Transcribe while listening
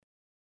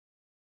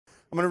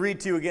I'm going to read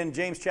to you again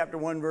James chapter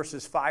 1,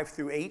 verses 5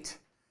 through 8.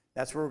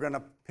 That's where we're going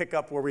to pick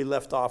up where we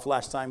left off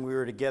last time we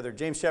were together.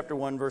 James chapter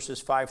 1, verses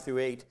 5 through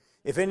 8.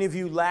 If any of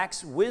you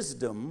lacks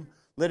wisdom,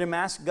 let him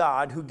ask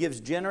God, who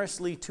gives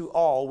generously to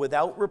all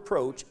without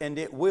reproach, and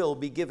it will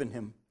be given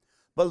him.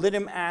 But let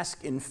him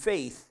ask in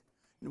faith,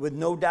 with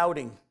no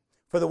doubting.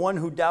 For the one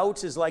who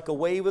doubts is like a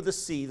wave of the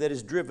sea that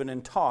is driven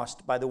and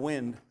tossed by the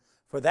wind.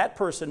 For that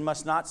person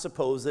must not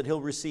suppose that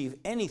he'll receive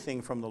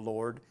anything from the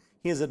Lord.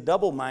 He is a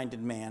double-minded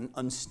man,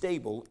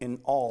 unstable in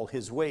all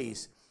his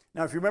ways.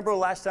 Now, if you remember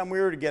last time we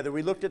were together,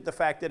 we looked at the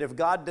fact that if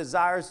God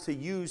desires to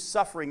use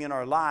suffering in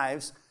our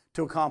lives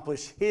to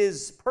accomplish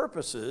his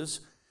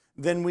purposes,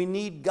 then we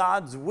need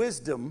God's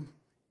wisdom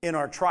in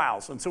our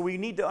trials. And so we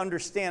need to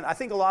understand, I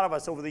think a lot of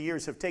us over the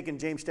years have taken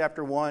James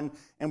chapter 1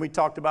 and we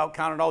talked about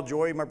count it all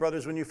joy, my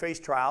brothers, when you face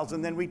trials.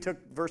 And then we took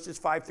verses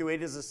 5 through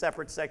 8 as a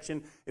separate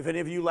section. If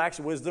any of you lacks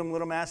wisdom,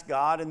 let him ask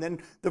God. And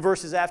then the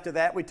verses after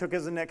that we took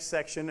as the next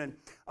section. And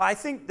I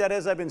think that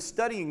as I've been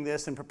studying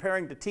this and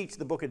preparing to teach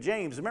the book of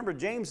James, remember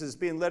James is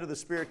being led of the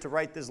Spirit to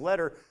write this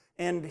letter,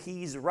 and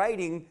he's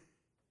writing,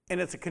 and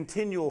it's a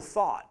continual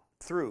thought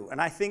through. And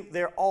I think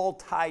they're all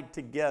tied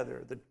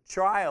together. The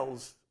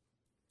trials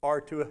are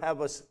to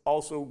have us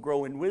also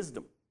grow in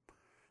wisdom.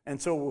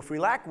 And so if we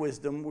lack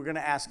wisdom, we're going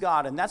to ask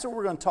God. And that's what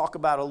we're going to talk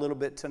about a little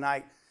bit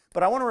tonight.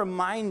 But I want to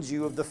remind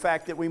you of the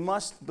fact that we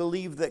must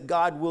believe that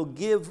God will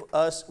give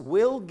us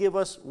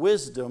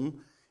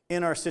wisdom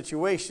in our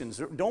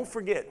situations. Don't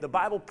forget, the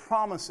Bible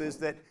promises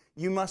that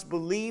you must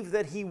believe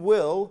that he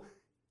will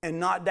and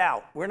not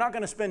doubt. We're not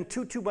going to spend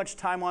too much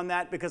time on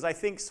that because I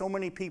think so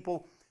many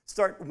people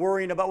start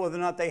worrying about whether or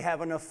not they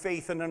have enough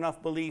faith and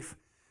enough belief.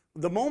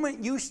 The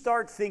moment you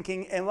start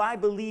thinking, am I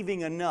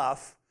believing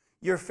enough,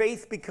 your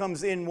faith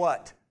becomes in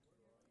what?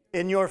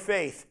 In your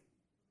faith.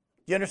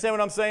 Do you understand what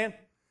I'm saying?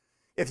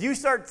 If you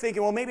start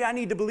thinking, well, maybe I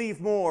need to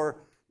believe more.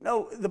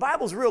 No, the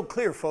Bible's real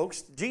clear,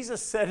 folks.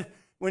 Jesus said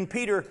when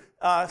Peter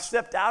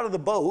stepped out of the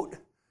boat,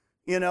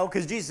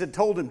 because Jesus had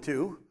told him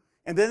to,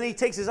 and then he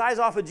takes his eyes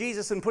off of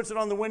Jesus and puts it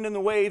on the wind and the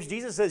waves,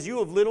 Jesus says, you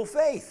have little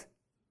faith.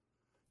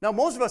 Now,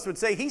 most of us would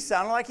say he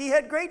sounded like he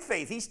had great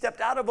faith. He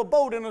stepped out of a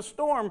boat in a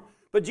storm,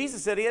 but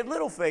Jesus said he had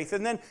little faith.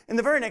 And then in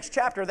the very next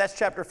chapter, that's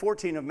chapter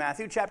 14 of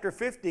Matthew, chapter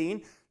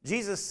 15,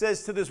 Jesus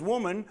says to this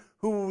woman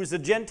who was a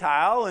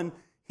Gentile, and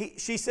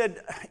she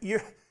said,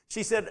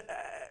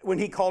 when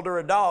he called her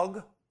a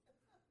dog,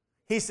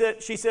 she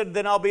said,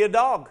 then I'll be a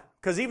dog.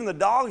 Because even the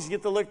dogs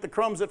get to lick the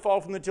crumbs that fall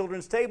from the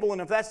children's table,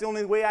 and if that's the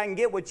only way I can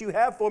get what you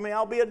have for me,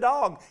 I'll be a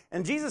dog.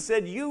 And Jesus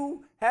said,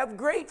 you have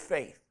great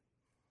faith.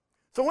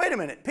 So wait a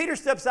minute. Peter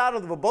steps out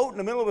of a boat in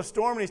the middle of a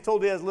storm, and he's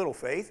told he has little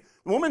faith.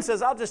 The woman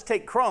says, I'll just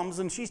take crumbs,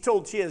 and she's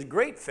told she has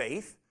great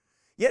faith.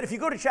 Yet if you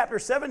go to chapter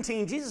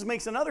 17, Jesus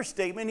makes another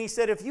statement. He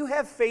said, if you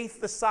have faith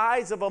the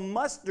size of a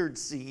mustard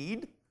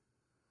seed,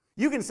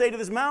 you can say to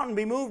this mountain,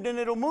 be moved, and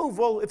it'll move.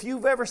 Well, if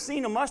you've ever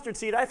seen a mustard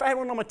seed, if I had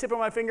one on the tip of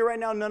my finger right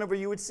now, none of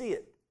you would see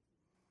it.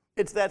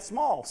 It's that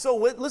small. So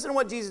listen to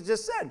what Jesus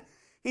just said.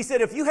 He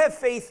said, if you have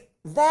faith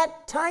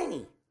that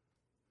tiny,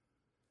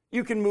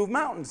 you can move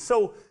mountains.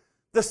 So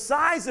the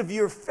size of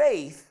your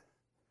faith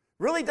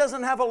really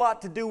doesn't have a lot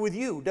to do with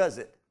you, does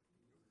it?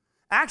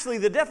 Actually,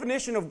 the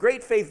definition of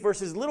great faith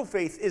versus little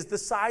faith is the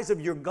size of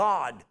your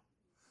God.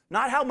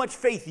 Not how much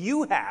faith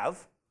you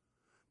have,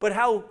 but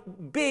how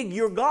big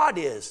your God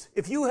is.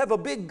 If you have a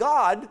big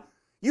God,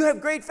 you have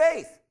great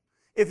faith.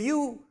 If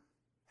you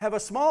have a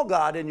small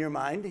God in your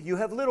mind, you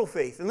have little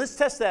faith. And let's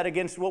test that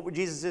against what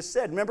Jesus just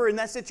said. Remember, in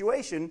that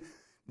situation,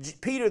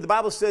 Peter, the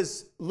Bible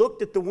says,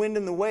 looked at the wind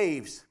and the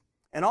waves.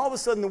 And all of a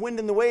sudden, the wind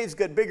and the waves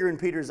got bigger in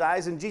Peter's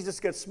eyes, and Jesus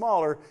got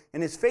smaller,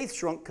 and his faith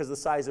shrunk because the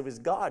size of his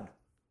God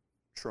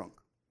shrunk.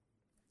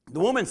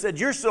 The woman said,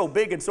 you're so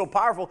big and so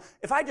powerful,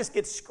 if I just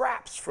get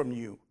scraps from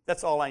you,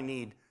 that's all I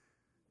need.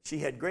 She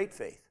had great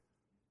faith.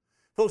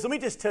 Folks, let me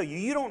just tell you,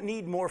 you don't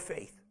need more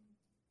faith.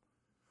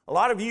 A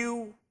lot of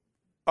you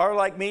are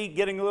like me,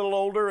 getting a little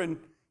older, and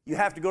you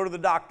have to go to the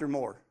doctor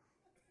more.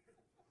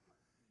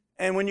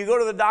 And when you go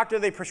to the doctor,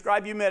 they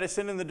prescribe you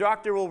medicine, and the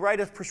doctor will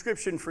write a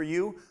prescription for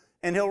you,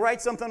 and he'll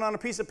write something on a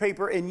piece of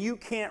paper, and you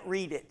can't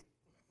read it.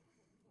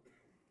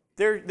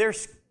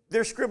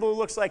 Their scribble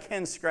looks like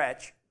hen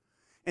scratch.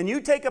 And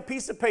you take a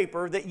piece of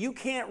paper that you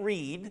can't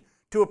read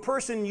to a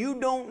person you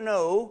don't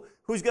know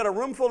who's got a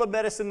room full of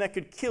medicine that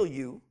could kill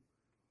you,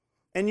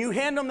 and you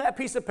hand them that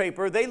piece of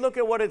paper, they look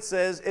at what it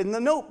says, and the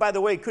note, by the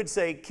way, could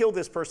say, kill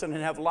this person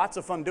and have lots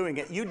of fun doing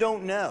it. You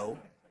don't know.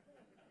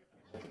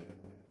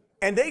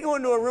 And they go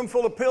into a room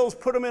full of pills,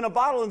 put them in a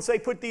bottle, and say,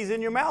 put these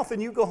in your mouth,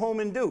 and you go home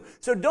and do.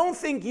 So don't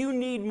think you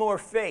need more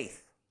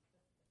faith.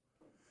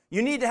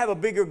 You need to have a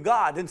bigger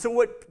God. And so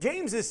what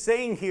James is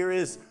saying here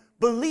is,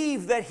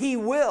 believe that he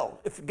will.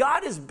 If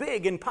God is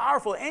big and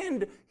powerful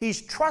and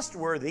he's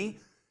trustworthy,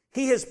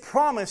 he has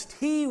promised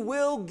he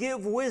will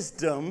give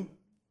wisdom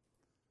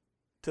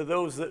to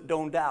those that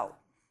don't doubt.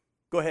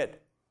 Go ahead.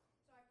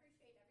 So I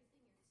appreciate everything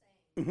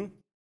you're saying. Mm-hmm.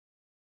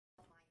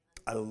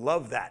 I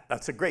love that.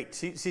 That's a great.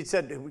 She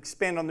said,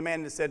 expand on the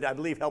man that said, I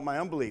believe, help my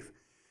unbelief.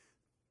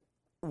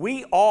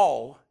 We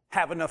all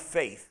have enough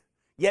faith.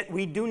 Yet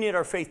we do need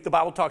our faith. The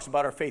Bible talks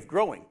about our faith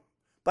growing.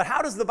 But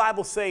how does the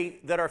Bible say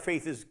that our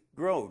faith is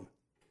grown?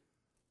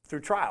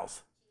 Through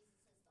trials.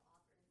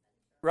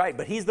 Right,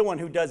 but he's the one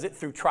who does it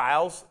through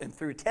trials and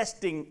through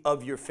testing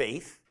of your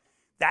faith.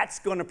 That's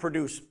going to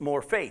produce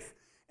more faith.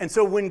 And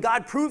so when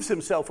God proves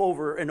himself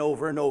over and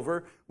over and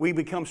over, we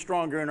become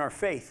stronger in our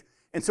faith.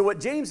 And so what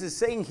James is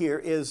saying here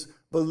is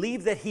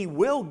believe that he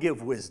will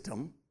give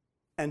wisdom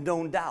and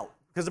don't doubt.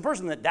 Because the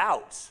person that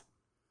doubts,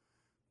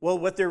 well,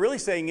 what they're really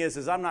saying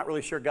is I'm not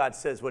really sure God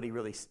says what he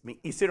really means.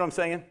 You see what I'm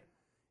saying?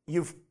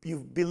 You've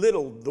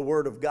belittled the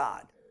word of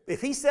God.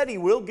 If he said he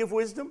will give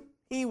wisdom,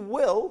 he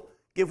will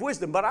give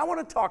wisdom. But I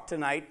want to talk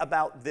tonight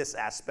about this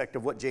aspect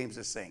of what James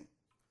is saying.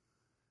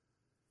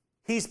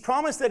 He's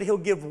promised that he'll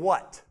give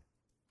what?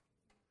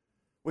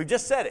 We've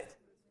just said it.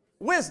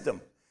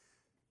 Wisdom.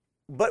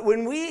 But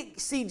when we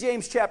see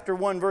James chapter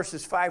 1,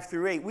 verses 5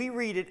 through 8, we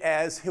read it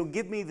as he'll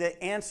give me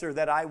the answer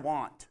that I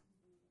want.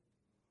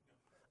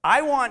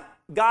 I want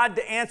God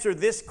to answer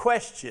this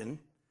question,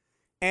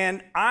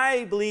 and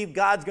I believe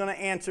God's going to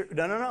answer.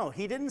 No.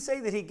 He didn't say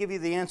that he'd give you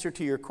the answer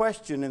to your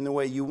question in the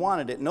way you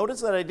wanted it.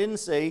 Notice that I didn't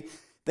say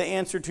the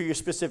answer to your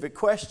specific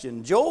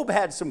question. Job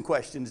had some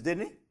questions,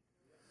 didn't he?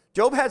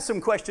 Job had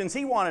some questions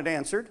he wanted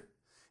answered.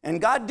 And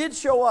God did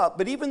show up,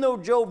 but even though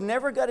Job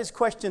never got his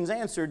questions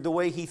answered the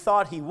way he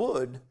thought he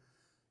would,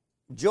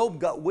 Job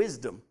got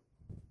wisdom.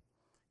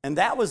 And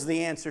that was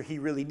the answer he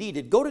really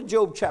needed. Go to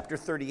Job chapter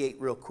 38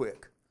 real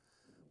quick.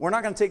 We're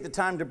not going to take the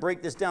time to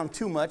break this down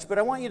too much, but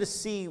I want you to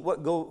see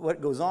what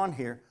goes on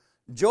here.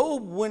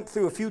 Job went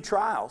through a few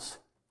trials.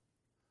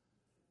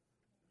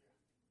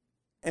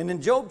 And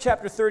in Job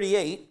chapter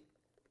 38,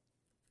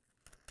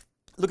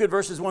 look at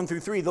verses 1 through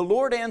 3. The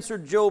Lord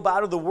answered Job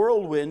out of the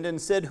whirlwind and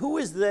said, who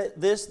is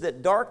this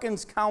that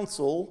darkens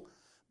counsel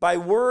by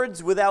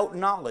words without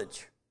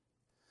knowledge?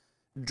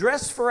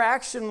 Dress for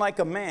action like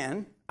a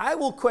man. I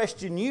will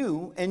question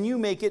you, and you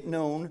make it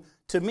known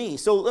to me.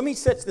 So let me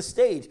set the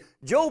stage.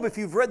 Job, if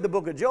you've read the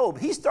book of Job,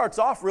 he starts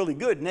off really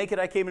good. Naked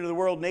I came into the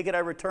world, naked I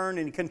returned,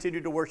 and he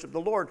continued to worship the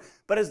Lord.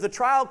 But as the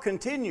trial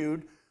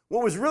continued,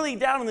 what was really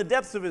down in the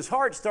depths of his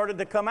heart started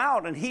to come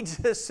out, and he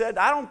just said,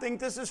 I don't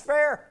think this is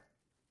fair.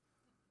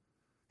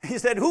 He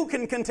said, who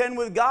can contend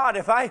with God?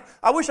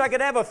 I wish I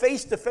could have a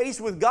face-to-face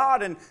with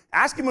God and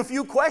ask him a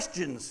few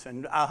questions.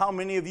 And how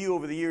many of you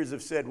over the years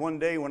have said, one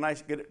day when I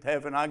get to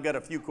heaven, I've got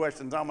a few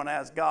questions I'm going to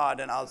ask God,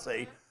 and I'll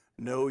say,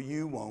 no,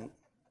 you won't.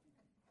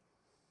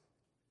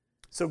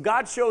 So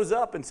God shows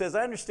up and says,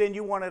 I understand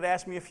you wanted to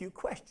ask me a few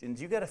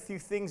questions. You got a few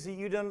things that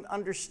you don't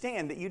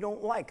understand, that you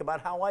don't like about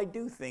how I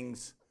do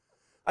things.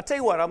 I'll tell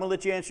you what, I'm going to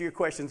let you answer your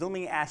questions. Let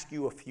me ask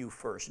you a few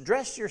first.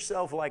 Dress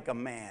yourself like a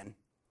man.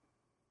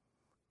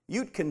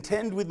 You'd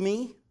contend with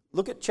me?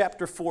 Look at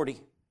chapter 40.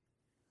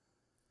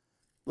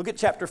 Look at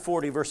chapter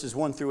 40, verses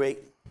 1 through 8.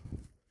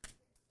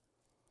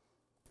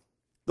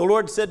 The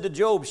Lord said to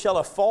Job, shall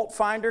a fault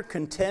finder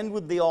contend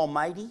with the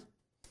Almighty?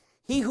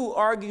 He who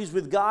argues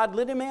with God,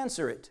 let him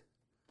answer it.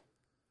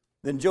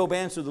 Then Job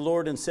answered the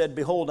Lord and said,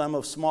 behold, I'm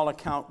of small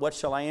account. What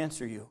shall I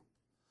answer you?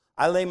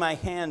 I lay my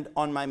hand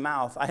on my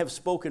mouth. I have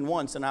spoken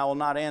once, and I will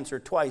not answer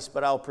twice,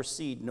 but I'll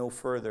proceed no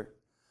further.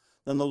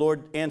 Then the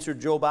Lord answered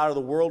Job out of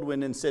the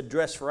whirlwind and said,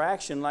 dress for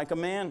action like a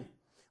man.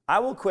 I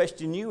will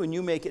question you, and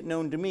you make it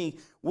known to me.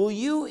 Will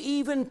you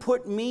even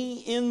put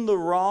me in the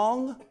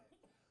wrong?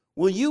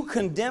 Will you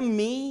condemn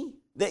me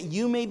that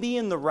you may be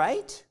in the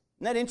right? Isn't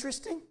that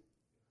interesting?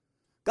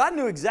 God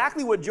knew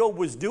exactly what Job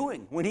was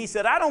doing when he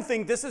said, I don't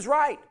think this is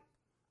right.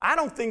 I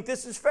don't think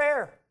this is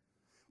fair.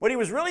 What he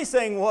was really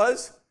saying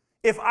was,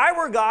 if I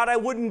were God, I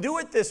wouldn't do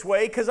it this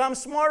way because I'm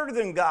smarter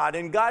than God.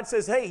 And God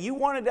says, hey, you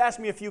wanted to ask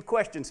me a few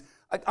questions.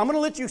 I'm going to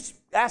let you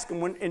ask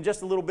them in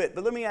just a little bit,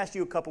 but let me ask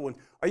you a couple ones.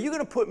 Are you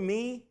going to put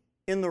me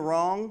in the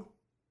wrong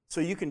so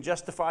you can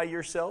justify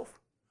yourself?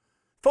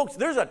 Folks,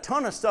 there's a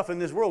ton of stuff in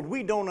this world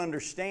we don't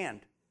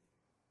understand.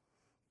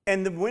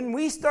 And when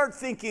we start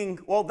thinking,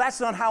 well, that's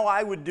not how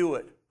I would do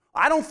it.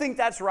 I don't think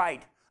that's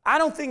right. I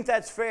don't think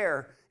that's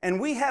fair. And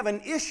we have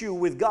an issue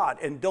with God.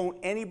 And don't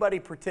anybody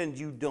pretend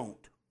you don't.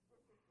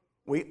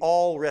 We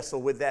all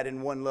wrestle with that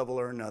in one level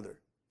or another.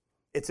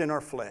 It's in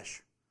our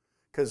flesh.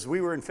 Because we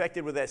were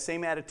infected with that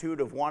same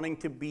attitude of wanting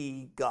to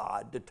be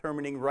God,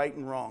 determining right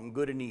and wrong,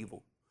 good and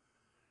evil.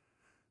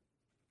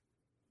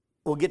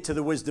 We'll get to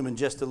the wisdom in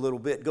just a little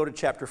bit. Go to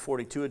chapter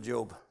 42 of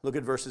Job. Look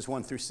at verses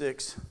 1 through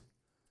 6.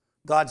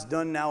 God's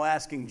done now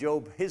asking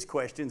Job his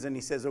questions, and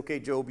he says, okay,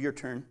 Job, your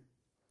turn.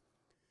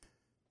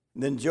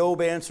 Then Job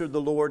answered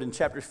the Lord in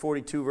chapter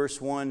 42, verse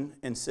 1,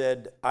 and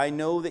said, I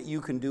know that you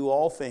can do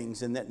all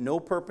things, and that no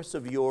purpose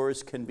of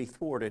yours can be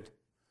thwarted.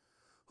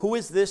 Who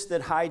is this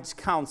that hides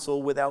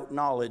counsel without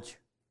knowledge?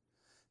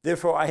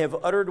 Therefore I have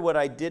uttered what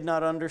I did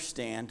not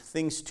understand,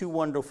 things too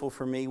wonderful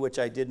for me which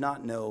I did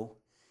not know.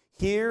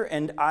 Hear,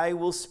 and I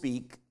will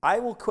speak. I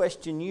will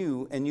question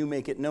you, and you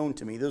make it known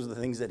to me. Those are the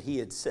things that he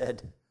had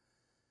said.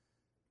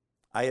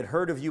 I had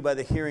heard of you by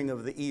the hearing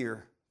of the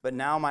ear, but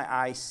now my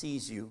eye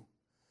sees you.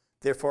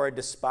 Therefore I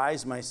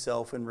despise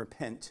myself and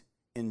repent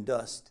in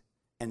dust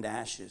and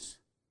ashes.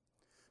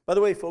 By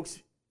the way, folks,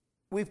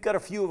 we've got a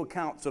few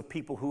accounts of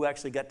people who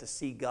actually got to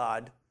see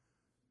God.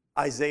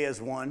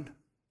 Isaiah's one.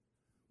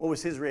 What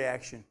was his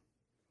reaction?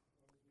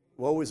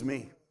 Woe is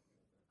me.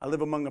 I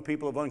live among a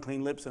people of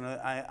unclean lips, and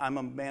I'm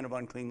a man of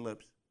unclean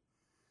lips.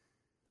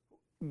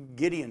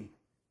 Gideon,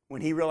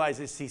 when he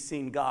realizes he's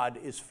seen God,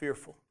 is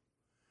fearful.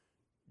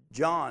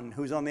 John,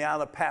 who's on the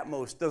Isle of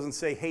Patmos, doesn't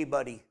say, hey,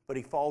 buddy, but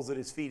he falls at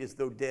his feet as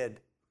though dead.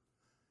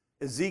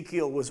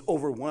 Ezekiel was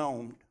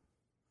overwhelmed.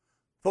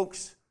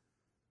 Folks,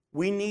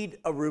 we need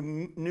a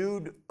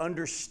renewed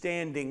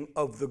understanding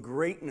of the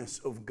greatness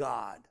of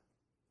God.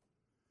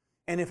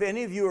 And if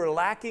any of you are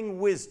lacking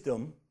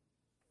wisdom,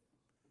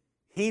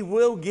 He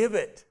will give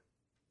it.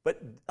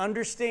 But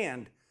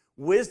understand,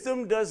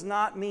 wisdom does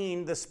not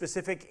mean the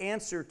specific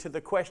answer to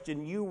the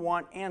question you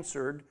want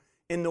answered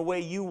in the way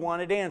you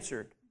want it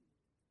answered.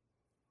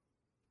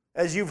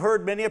 As you've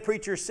heard many a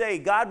preacher say,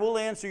 God will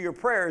answer your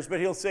prayers, but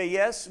He'll say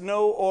yes,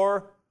 no,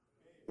 or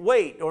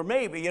wait, or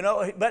maybe,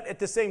 But at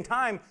the same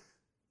time,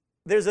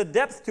 there's a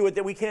depth to it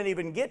that we can't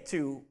even get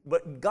to.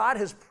 But God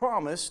has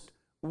promised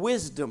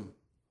wisdom.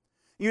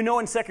 In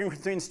 2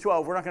 Corinthians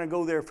 12, we're not going to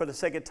go there for the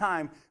sake of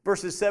time,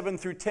 verses 7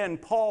 through 10,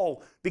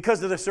 Paul,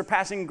 because of the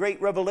surpassing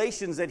great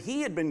revelations that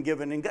he had been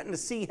given and gotten to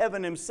see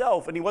heaven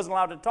himself, and he wasn't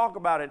allowed to talk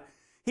about it,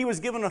 he was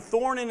given a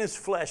thorn in his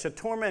flesh, a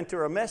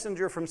tormentor, a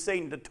messenger from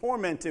Satan to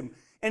torment him.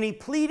 And he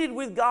pleaded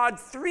with God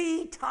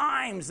 3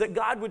 times that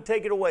God would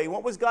take it away.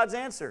 What was God's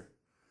answer?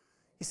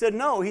 He said,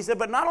 no. He said,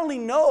 but not only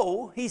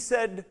no, he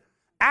said,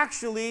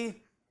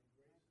 actually,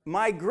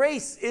 my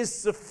grace is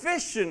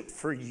sufficient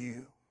for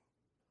you.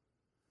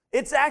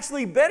 It's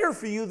actually better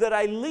for you that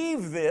I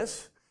leave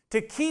this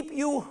to keep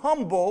you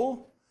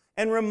humble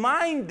and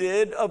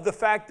reminded of the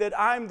fact that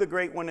I'm the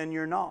great one and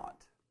you're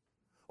not.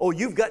 Oh,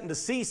 you've gotten to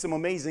see some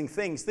amazing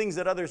things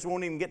that others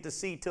won't even get to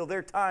see till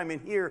their time in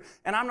here,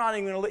 and I'm not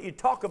even going to let you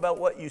talk about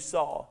what you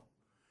saw.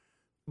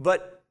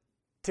 But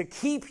to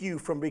keep you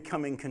from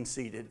becoming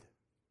conceited,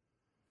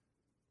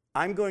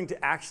 I'm going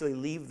to actually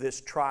leave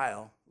this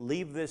trial,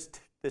 leave this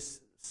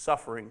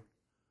suffering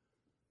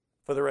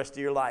for the rest of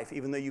your life,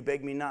 even though you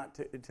beg me not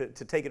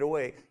to take it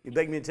away. You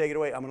beg me to take it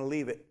away, I'm going to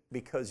leave it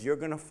because you're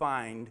going to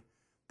find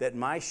that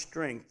my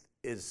strength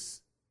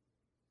is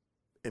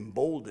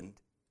emboldened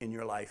in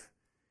your life,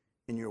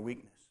 in your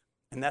weakness.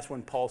 And that's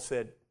when Paul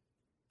said,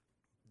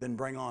 then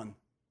bring on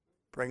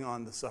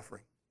the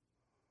suffering.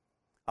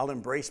 I'll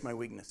embrace my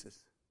weaknesses.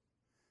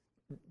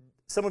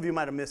 Some of you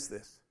might have missed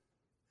this.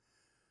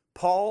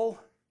 Paul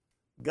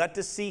got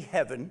to see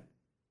heaven.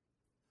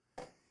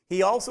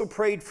 He also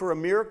prayed for a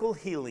miracle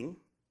healing,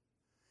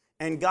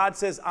 and God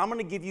says, I'm going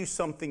to give you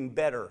something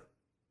better.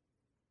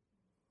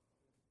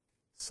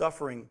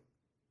 Suffering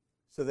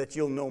so that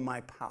you'll know my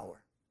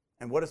power.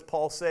 And what does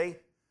Paul say?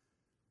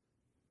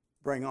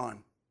 Bring on.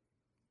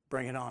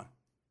 Bring it on.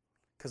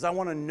 Because I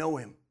want to know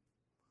Him.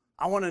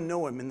 I want to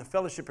know Him in the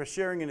fellowship of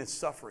sharing in His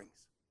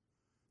sufferings.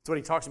 That's what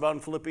he talks about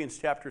in Philippians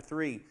chapter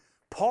 3.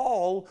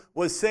 Paul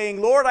was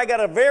saying, Lord, I got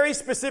a very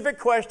specific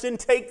question.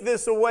 Take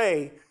this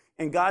away.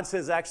 And God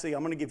says, actually,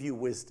 I'm going to give you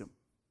wisdom.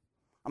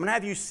 I'm going to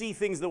have you see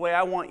things the way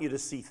I want you to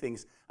see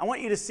things. I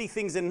want you to see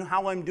things in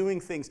how I'm doing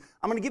things.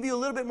 I'm going to give you a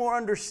little bit more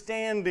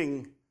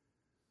understanding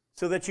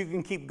so that you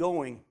can keep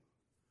going.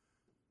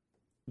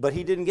 But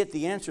he didn't get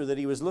the answer that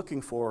he was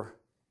looking for.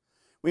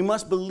 We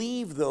must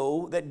believe,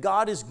 though, that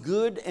God is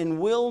good and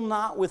will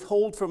not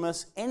withhold from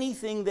us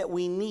anything that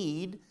we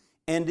need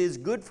and is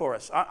good for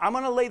us. I'm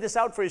going to lay this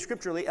out for you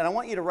scripturally, and I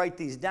want you to write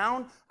these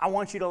down. I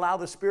want you to allow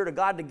the Spirit of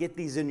God to get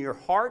these in your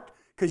heart,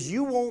 because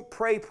you won't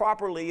pray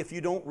properly if you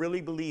don't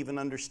really believe and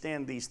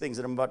understand these things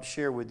that I'm about to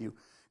share with you.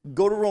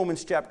 Go to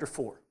Romans chapter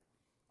 4.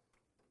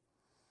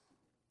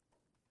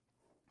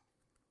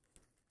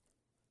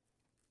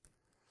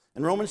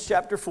 In Romans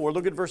chapter 4,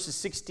 look at verses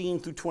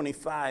 16 through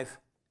 25.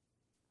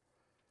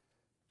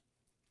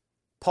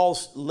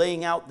 Paul's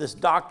laying out this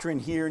doctrine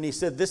here, and he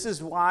said, this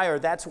is why, or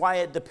that's why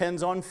it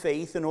depends on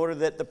faith, in order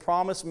that the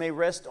promise may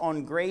rest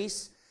on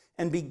grace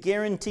and be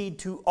guaranteed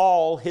to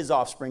all his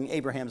offspring,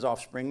 Abraham's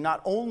offspring,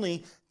 not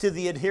only to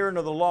the adherent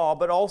of the law,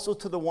 but also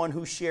to the one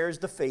who shares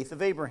the faith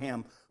of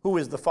Abraham, who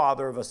is the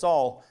father of us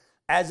all.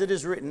 As it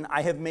is written,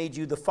 I have made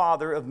you the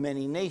father of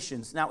many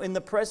nations. Now, in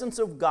the presence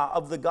of God,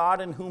 of the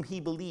God in whom he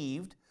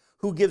believed,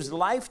 who gives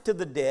life to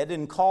the dead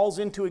and calls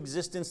into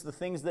existence the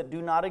things that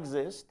do not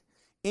exist,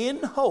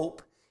 in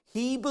hope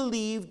he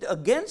believed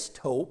against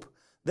hope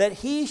that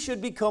he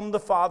should become the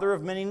father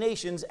of many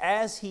nations,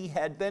 as he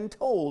had been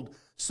told,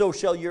 so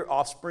shall your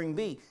offspring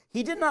be.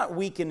 He did not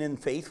weaken in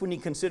faith when he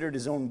considered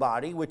his own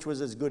body, which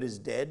was as good as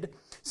dead,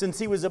 since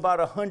he was about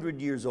 100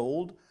 years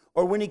old,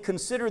 or when he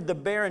considered the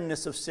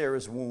barrenness of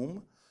Sarah's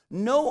womb.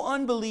 No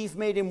unbelief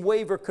made him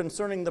waver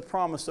concerning the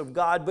promise of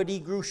God, but he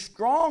grew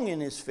strong in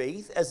his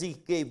faith as he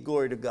gave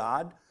glory to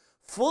God,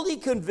 fully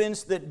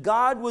convinced that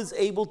God was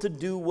able to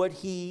do what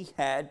he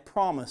had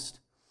promised.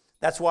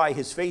 That's why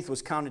his faith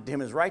was counted to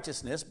him as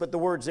righteousness, but the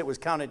words that was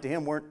counted to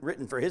him weren't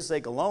written for his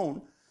sake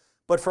alone,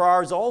 but for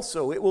ours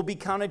also. It will be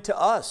counted to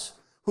us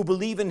who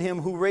believe in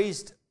him who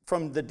raised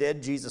from the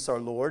dead, Jesus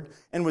our Lord,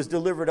 and was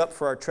delivered up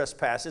for our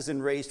trespasses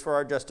and raised for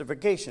our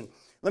justification.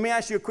 Let me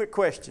ask you a quick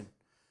question.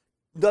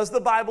 Does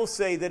the Bible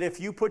say that if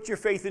you put your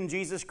faith in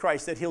Jesus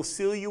Christ, that He'll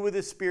seal you with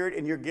His Spirit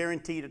and you're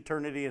guaranteed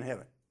eternity in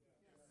heaven?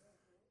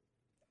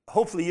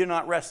 Hopefully you're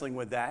not wrestling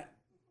with that.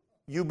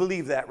 You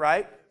believe that,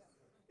 right?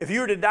 If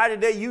you were to die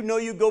today, you know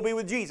you'd go be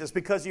with Jesus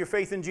because of your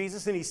faith in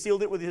Jesus and He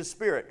sealed it with His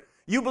Spirit.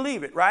 You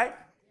believe it, right?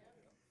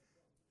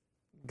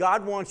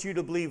 God wants you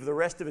to believe the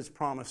rest of His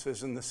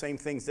promises and the same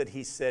things that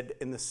He said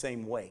in the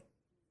same way.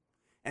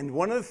 And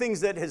one of the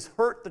things that has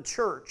hurt the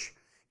church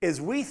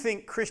is we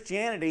think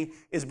Christianity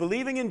is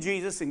believing in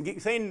Jesus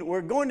and saying,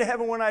 we're going to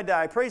heaven when I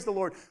die. Praise the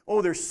Lord.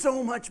 Oh, there's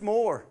so much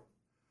more.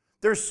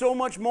 There's so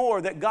much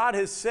more that God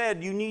has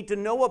said you need to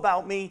know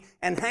about me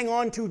and hang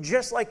on to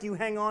just like you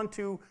hang on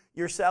to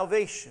your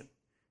salvation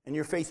and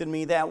your faith in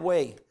me that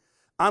way.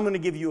 I'm going to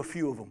give you a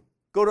few of them.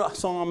 Go to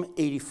Psalm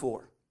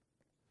 84.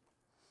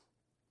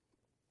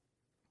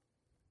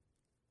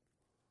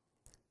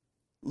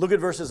 Look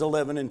at verses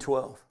 11 and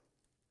 12.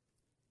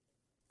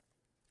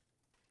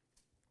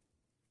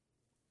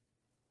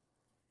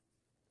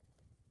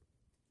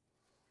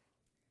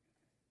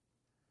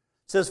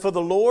 It says, for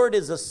the Lord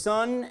is a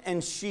sun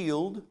and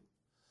shield.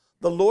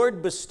 The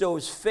Lord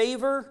bestows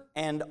favor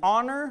and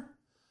honor.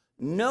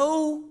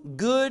 No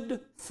good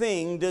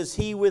thing does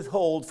He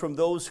withhold from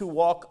those who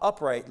walk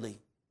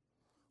uprightly.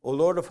 O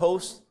Lord of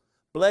hosts,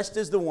 blessed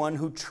is the one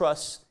who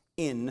trusts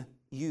in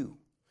you.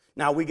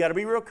 Now, we got to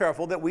be real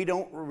careful that we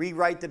don't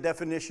rewrite the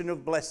definition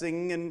of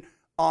blessing and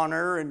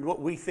honor and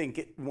what we think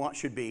it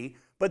should be.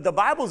 But the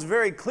Bible's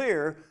very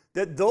clear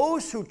that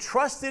those who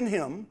trust in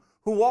Him,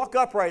 who walk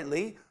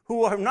uprightly,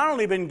 who have not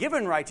only been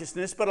given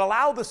righteousness, but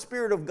allow the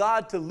Spirit of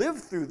God to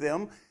live through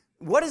them,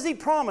 what has He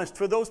promised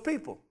for those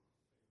people?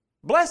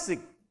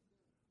 Blessing,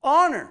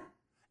 honor,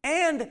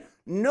 and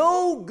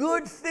no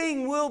good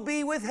thing will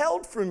be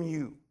withheld from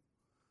you.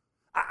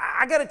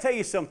 I got to tell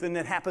you something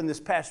that happened this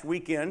past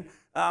weekend.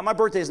 My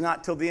birthday is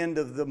not till the end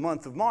of the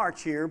month of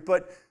March here,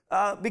 but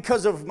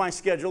because of my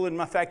schedule and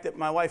the fact that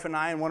my wife and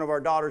I and one of our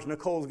daughters,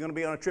 Nicole, is going to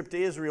be on a trip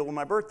to Israel when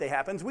my birthday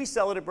happens, we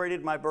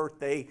celebrated my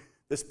birthday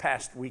this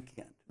past week,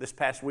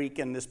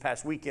 and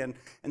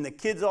the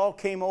kids all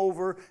came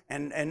over,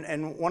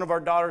 and one of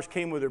our daughters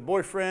came with her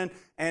boyfriend,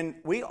 and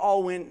we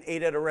all went and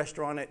ate at a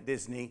restaurant at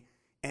Disney,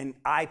 and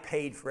I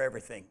paid for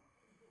everything.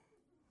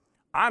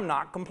 I'm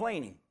not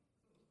complaining.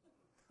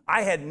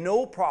 I had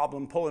no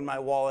problem pulling my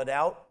wallet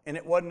out, and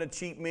it wasn't a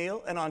cheap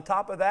meal, and on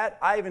top of that,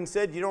 I even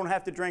said you don't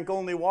have to drink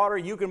only water,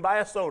 you can buy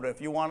a soda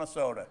if you want a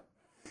soda.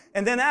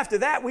 And then after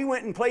that, we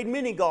went and played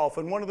mini golf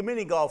in one of the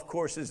mini golf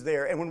courses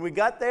there. And when we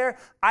got there,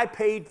 I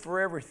paid for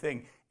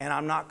everything. And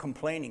I'm not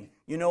complaining.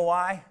 You know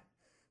why?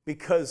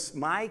 Because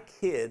my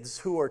kids,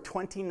 who are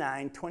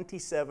 29,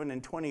 27,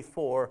 and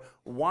 24,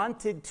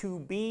 wanted to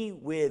be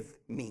with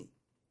me.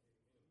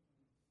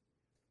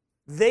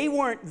 They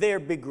weren't there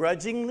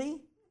begrudgingly.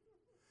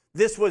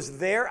 This was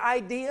their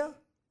idea.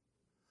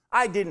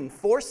 I didn't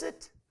force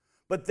it.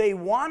 But they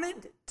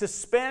wanted to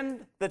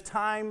spend the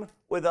time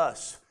with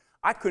us.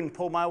 I couldn't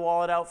pull my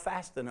wallet out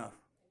fast enough.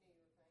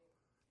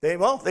 They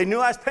knew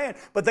I was paying,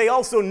 but they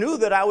also knew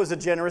that I was a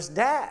generous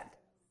dad.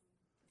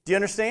 Do you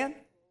understand?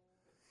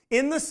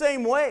 In the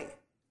same way,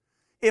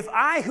 if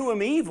I, who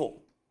am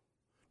evil,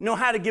 know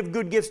how to give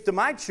good gifts to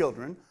my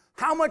children,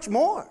 how much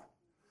more?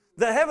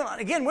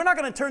 Again, we're not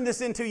going to turn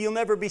this into you'll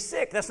never be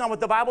sick. That's not what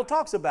the Bible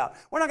talks about.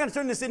 We're not going to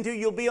turn this into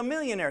you'll be a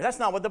millionaire. That's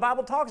not what the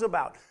Bible talks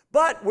about.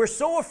 But we're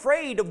so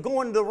afraid of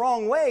going the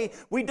wrong way,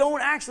 we don't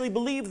actually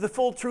believe the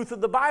full truth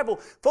of the Bible.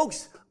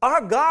 Folks,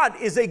 our God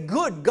is a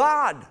good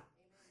God.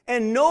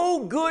 And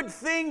no good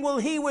thing will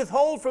He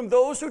withhold from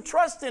those who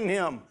trust in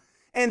Him.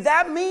 And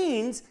that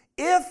means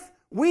if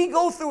we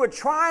go through a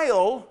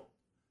trial,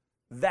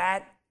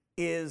 that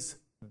is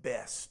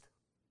best.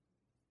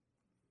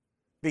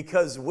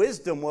 Because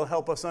wisdom will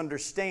help us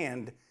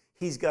understand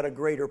He's got a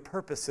greater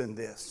purpose in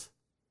this.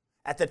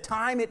 At the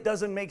time, it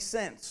doesn't make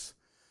sense.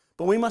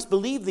 But we must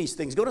believe these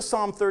things. Go to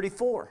Psalm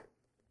 34.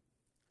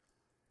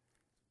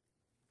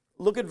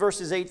 Look at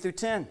verses 8 through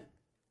 10.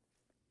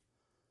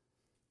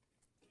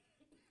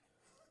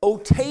 Oh,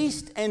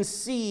 taste and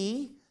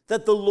see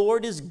that the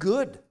Lord is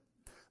good.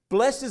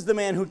 Blessed is the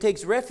man who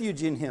takes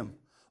refuge in Him.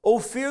 Oh,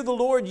 fear the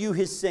Lord, you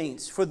His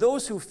saints, for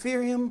those who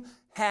fear Him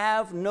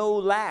have no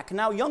lack.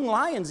 Now, young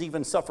lions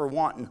even suffer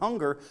want and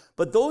hunger,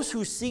 but those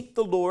who seek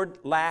the Lord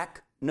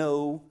lack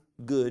no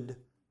good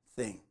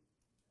thing.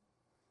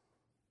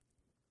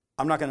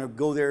 I'm not going to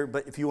go there,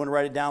 but if you want to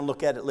write it down,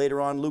 look at it later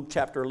on. Luke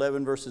chapter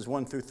 11, verses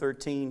 1 through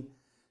 13.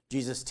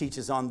 Jesus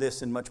teaches on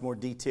this in much more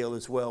detail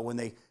as well. When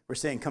they were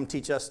saying, come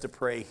teach us to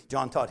pray,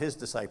 John taught his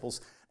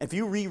disciples. If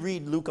you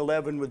reread Luke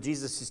 11 with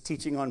Jesus'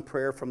 teaching on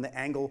prayer from the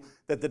angle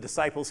that the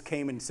disciples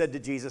came and said to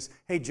Jesus,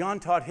 hey,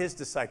 John taught his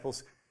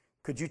disciples,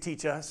 could you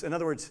teach us? In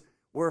other words,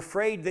 we're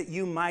afraid that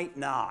you might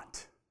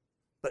not.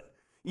 But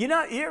you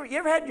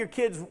ever had your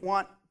kids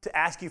want to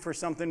ask you for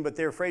something, but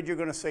they're afraid you're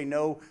going to say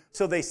no?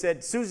 So they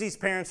said, Susie's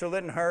parents are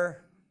letting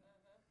her.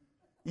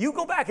 You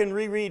go back and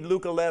reread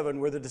Luke 11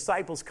 where the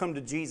disciples come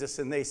to Jesus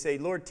and they say,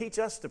 Lord, teach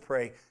us to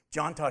pray.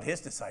 John taught his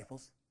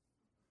disciples.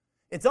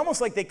 It's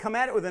almost like they come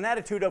at it with an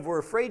attitude of, we're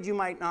afraid you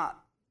might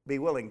not be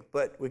willing,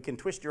 but we can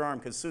twist your arm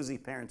because Susie's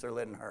parents are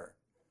letting her.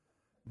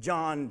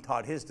 John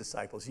taught his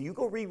disciples. You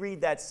go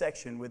reread that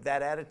section with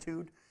that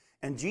attitude,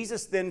 and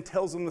Jesus then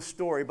tells them the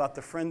story about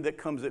the friend that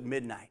comes at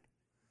midnight.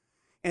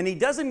 And he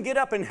doesn't get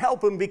up and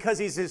help him because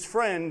he's his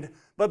friend,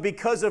 but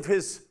because of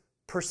his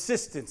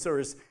persistence or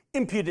his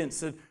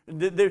impudence.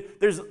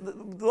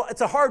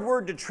 It's a hard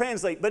word to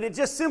translate, but it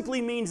just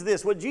simply means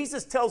this. What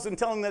Jesus tells in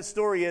telling that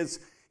story is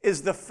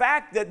the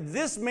fact that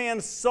this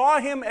man saw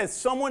him as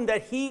someone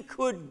that he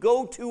could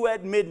go to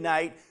at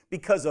midnight.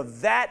 Because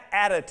of that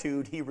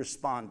attitude, he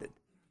responded.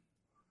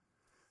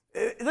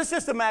 Let's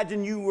just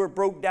imagine you were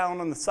broke down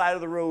on the side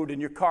of the road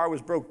and your car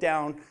was broke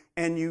down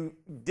and you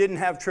didn't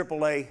have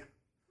AAA.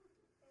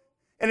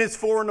 And it's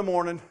 4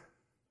 a.m.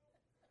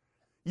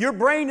 Your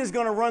brain is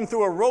going to run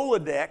through a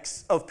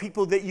Rolodex of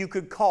people that you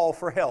could call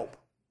for help.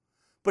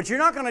 But you're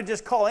not going to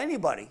just call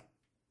anybody.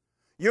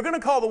 You're going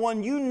to call the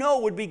one you know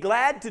would be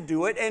glad to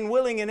do it and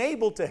willing and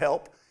able to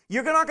help.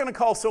 You're not going to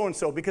call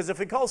so-and-so, because if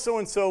you call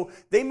so-and-so,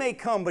 they may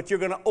come, but you're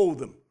going to owe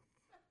them.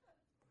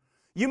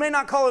 You may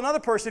not call another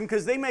person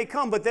because they may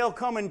come, but they'll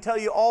come and tell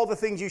you all the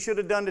things you should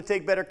have done to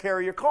take better care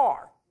of your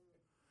car.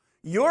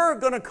 You're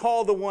going to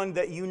call the one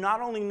that you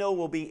not only know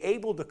will be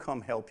able to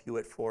come help you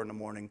at 4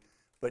 a.m,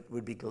 but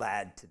would be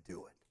glad to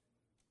do it.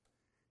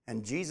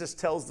 And Jesus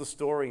tells the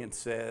story and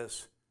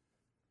says,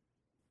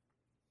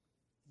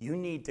 you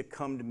need to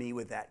come to me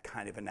with that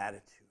kind of an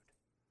attitude.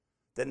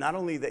 That not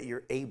only that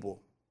you're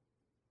able,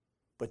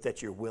 but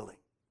that you're willing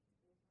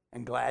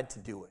and glad to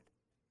do it.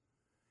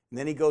 And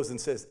then he goes and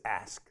says,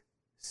 ask,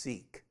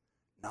 seek,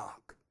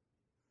 knock.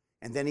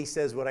 And then he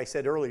says what I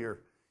said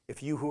earlier,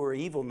 if you who are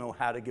evil know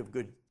how to give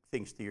good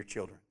things to your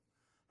children,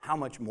 how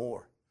much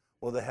more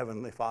will the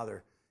Heavenly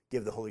Father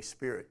give the Holy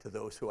Spirit to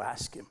those who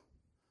ask him?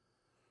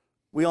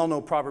 We all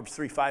know Proverbs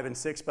 3, 5, and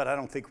 6, but I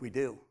don't think we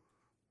do.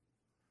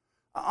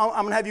 I'm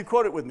going to have you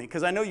quote it with me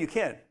because I know you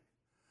can.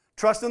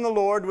 Trust in the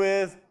Lord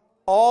with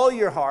all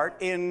your heart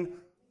and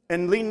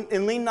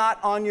lean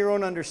not on your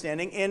own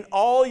understanding. In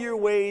all your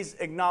ways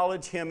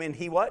acknowledge him, and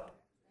he what?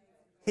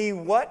 He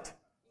what?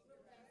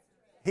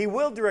 He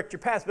will direct your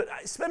path. But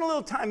spend a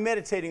little time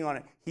meditating on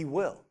it. He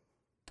will.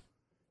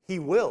 He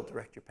will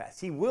direct your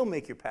path. He will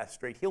make your path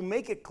straight. He'll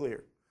make it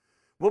clear.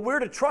 Well, we're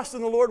to trust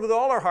in the Lord with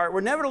all our heart.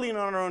 We're never to lean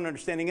on our own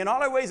understanding. In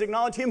all our ways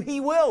acknowledge him.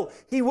 He will.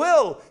 He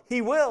will.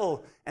 He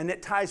will. And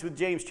it ties with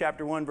James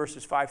chapter 1,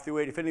 verses 5 through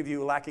 8. If any of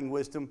you are lacking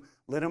wisdom,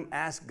 let him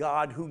ask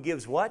God, who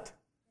gives what?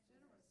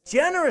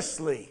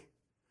 Generously,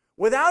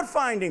 without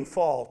finding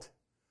fault.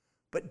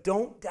 But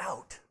don't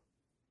doubt.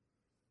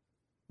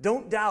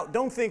 Don't doubt.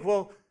 Don't think,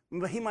 well,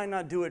 he might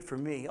not do it for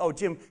me. Oh,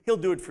 Jim, he'll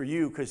do it for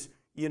you because,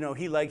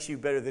 he likes you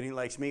better than he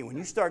likes me. When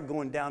you start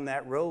going down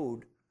that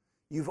road,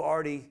 you've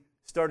already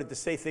started to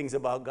say things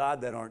about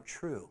God that aren't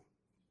true.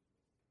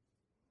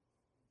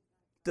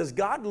 Does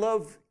God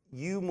love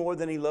you more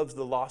than he loves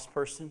the lost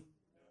person?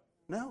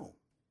 No.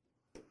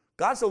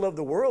 God so loved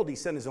the world, he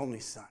sent his only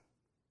son.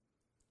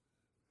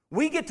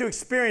 We get to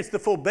experience the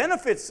full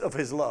benefits of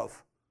his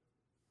love.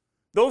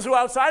 Those who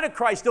are outside of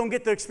Christ don't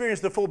get to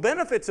experience the full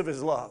benefits of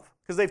his love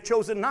because they've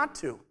chosen not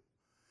to.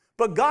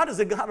 But God is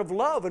a God of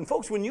love. And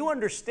folks, when you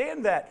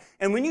understand that,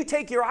 and when you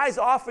take your eyes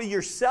off of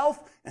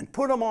yourself and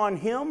put them on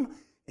him,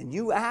 and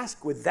you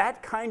ask with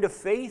that kind of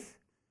faith,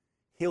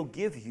 he'll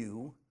give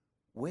you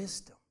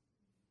wisdom.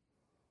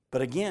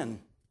 But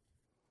again,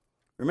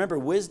 remember,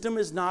 wisdom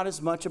is not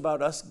as much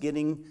about us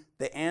getting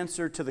the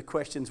answer to the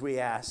questions we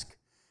ask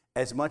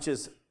as much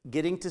as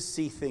getting to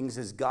see things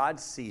as God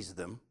sees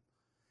them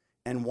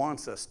and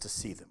wants us to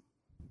see them.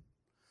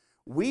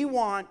 We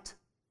want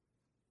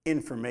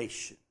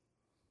information.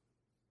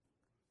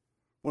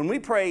 When we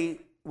pray,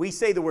 we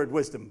say the word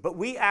wisdom, but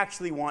we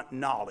actually want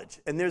knowledge.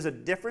 And there's a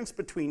difference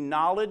between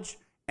knowledge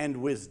and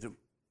wisdom.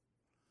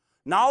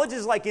 Knowledge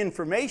is like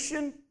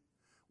information.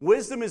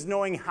 Wisdom is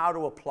knowing how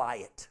to apply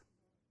it.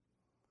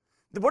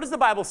 What does the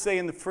Bible say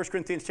in the 1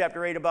 Corinthians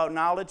chapter 8 about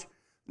knowledge?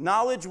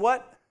 Knowledge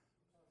what?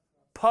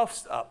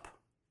 Puffs up.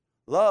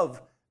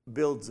 Love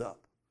builds up.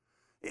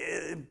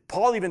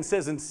 Paul even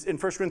says in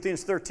 1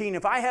 Corinthians 13,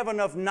 if I have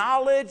enough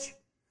knowledge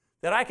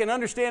that I can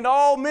understand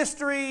all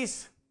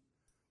mysteries,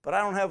 but I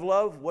don't have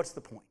love, what's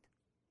the point?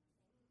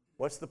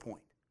 What's the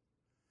point?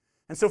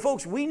 And so,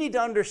 folks, we need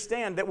to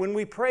understand that when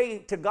we pray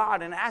to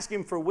God and ask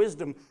him for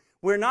wisdom,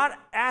 we're not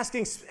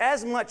asking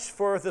as much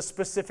for the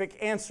specific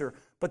answer,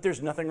 but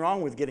there's nothing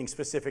wrong with getting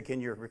specific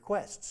in your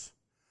requests.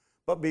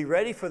 But be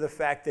ready for the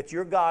fact that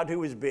your God,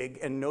 who is big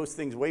and knows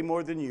things way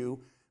more than you,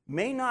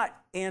 may not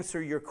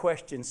answer your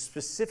questions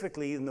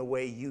specifically in the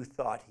way you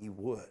thought he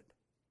would.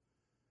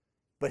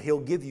 But he'll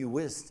give you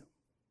wisdom.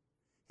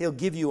 He'll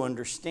give you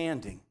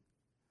understanding.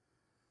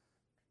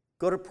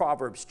 Go to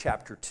Proverbs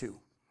chapter 2.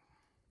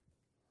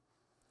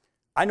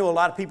 I know a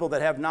lot of people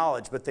that have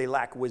knowledge, but they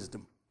lack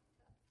wisdom.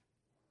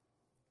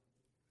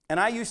 And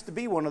I used to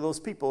be one of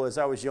those people as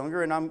I was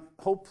younger, and I'm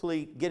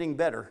hopefully getting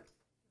better.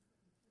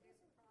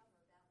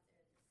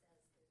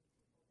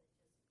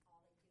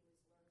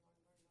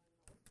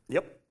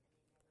 Yep.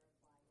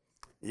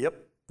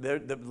 Yep.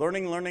 The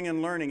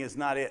learning is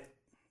not it.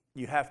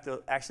 You have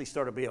to actually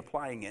start to be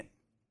applying it.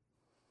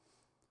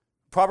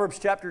 Proverbs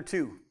chapter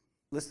 2.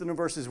 Listen to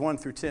verses 1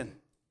 through 10.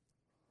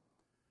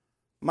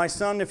 My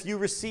son, if you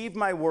receive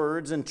my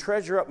words and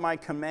treasure up my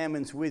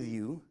commandments with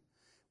you,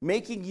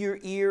 making your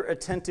ear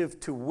attentive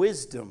to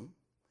wisdom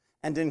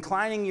and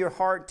inclining your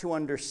heart to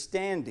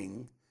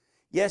understanding,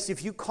 yes,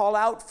 if you call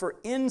out for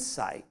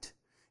insight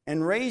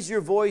and raise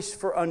your voice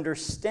for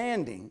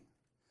understanding,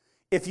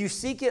 if you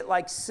seek it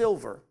like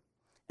silver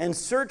and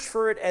search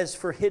for it as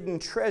for hidden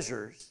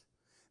treasures,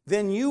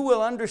 then you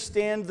will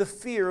understand the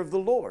fear of the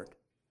Lord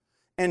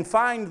and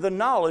find the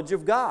knowledge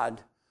of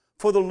God.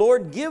 For the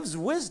Lord gives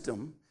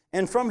wisdom,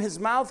 and from his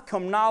mouth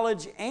come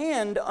knowledge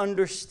and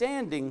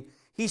understanding.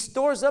 He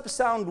stores up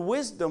sound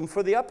wisdom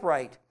for the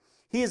upright.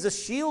 He is a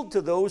shield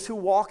to those who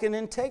walk in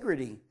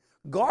integrity,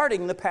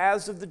 guarding the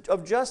paths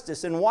of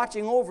justice and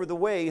watching over the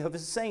way of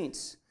his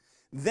saints.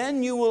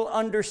 Then you will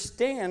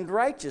understand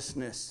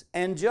righteousness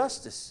and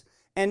justice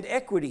and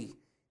equity,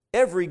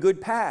 every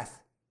good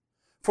path.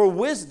 For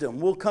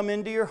wisdom will come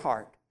into your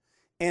heart,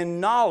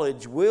 and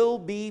knowledge will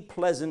be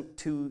pleasant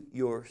to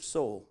your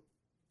soul.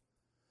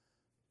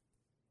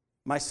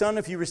 My son,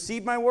 if you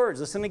receive my words,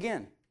 listen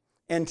again,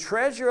 and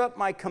treasure up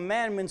my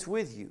commandments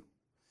with you,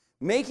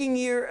 making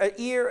your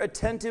ear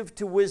attentive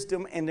to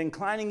wisdom and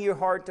inclining your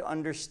heart to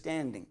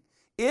understanding.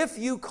 If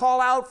you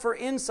call out for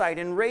insight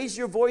and raise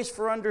your voice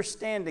for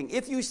understanding,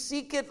 if you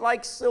seek it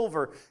like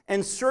silver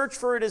and search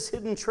for it as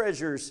hidden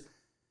treasures,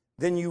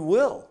 then you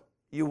will.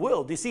 You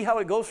will. Do you see how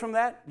it goes from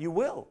that? You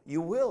will.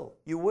 You will.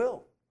 You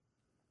will.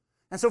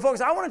 And so,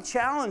 folks, I want to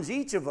challenge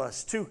each of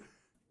us to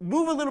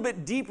move a little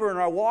bit deeper in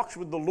our walks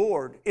with the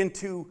Lord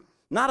into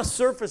not a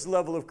surface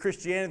level of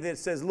Christianity that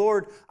says,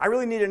 Lord, I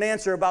really need an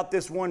answer about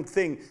this one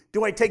thing.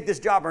 Do I take this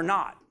job or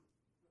not?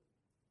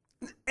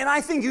 And I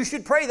think you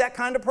should pray that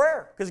kind of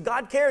prayer because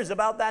God cares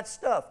about that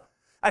stuff.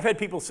 I've had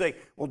people say,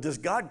 well, does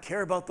God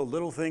care about the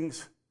little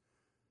things?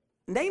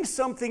 Name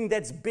something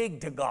that's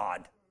big to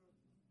God.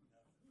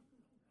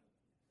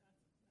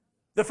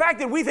 The fact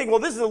that we think, well,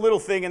 this is a little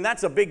thing and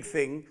that's a big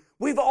thing,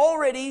 we've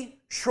already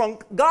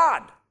shrunk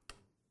God.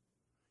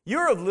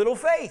 You're of little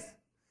faith.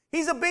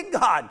 He's a big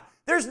God.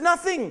 There's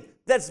nothing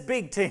that's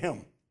big to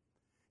him.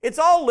 It's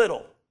all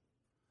little.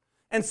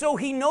 And so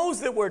he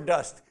knows that we're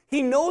dust.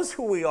 He knows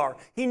who we are.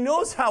 He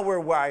knows how we're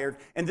wired.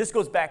 And this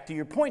goes back to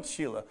your point,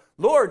 Sheila.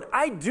 Lord,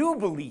 I do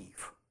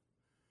believe.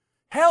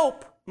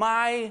 Help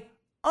my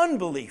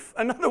unbelief.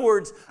 In other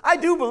words, I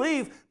do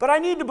believe, but I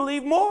need to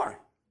believe more.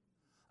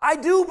 I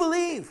do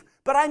believe,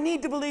 but I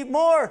need to believe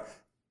more.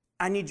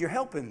 I need your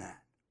help in that.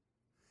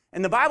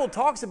 And the Bible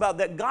talks about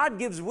that God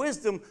gives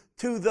wisdom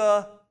to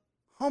the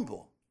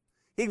humble.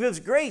 He gives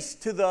grace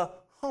to the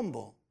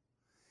humble.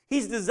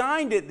 He's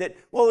designed it that,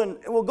 well,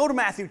 we'll go to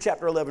Matthew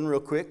chapter 11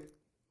 real quick.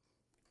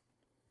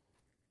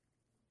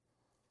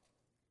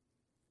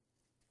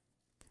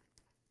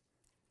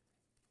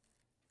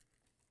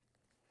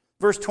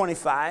 Verse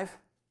 25.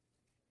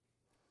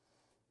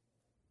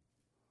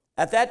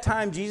 At that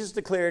time, Jesus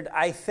declared,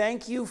 I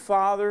thank you,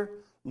 Father,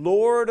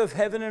 Lord of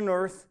heaven and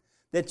earth,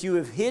 that you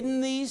have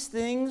hidden these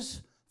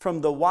things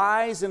from the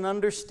wise and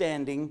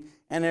understanding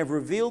and have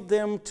revealed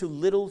them to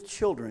little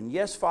children.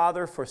 Yes,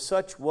 Father, for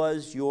such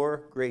was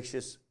your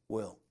gracious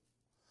will.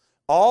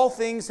 All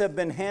things have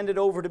been handed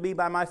over to me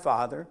by my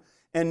Father,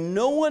 and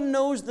no one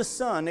knows the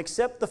Son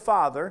except the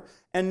Father,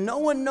 and no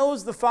one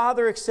knows the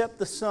Father except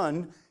the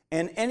Son,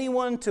 and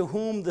anyone to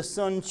whom the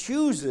Son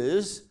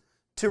chooses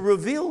to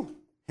reveal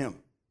him.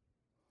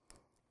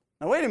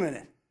 Now, wait a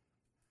minute.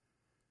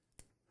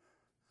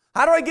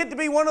 How do I get to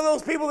be one of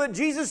those people that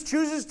Jesus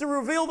chooses to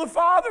reveal the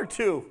Father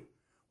to?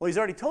 Well, he's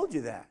already told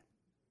you that.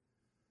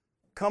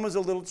 Come as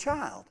a little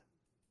child.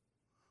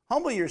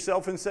 Humble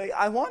yourself and say,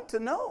 I want to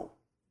know.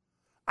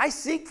 I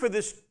seek for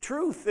this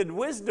truth and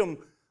wisdom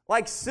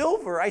like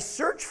silver. I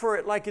search for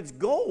it like it's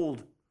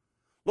gold.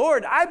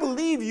 Lord, I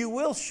believe you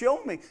will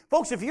show me.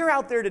 Folks, if you're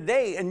out there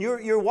today and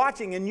you're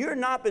watching and you're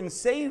not been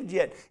saved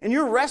yet, and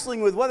you're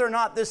wrestling with whether or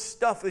not this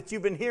stuff that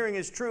you've been hearing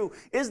is true,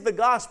 is the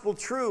gospel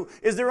true?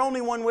 Is there only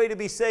one way to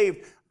be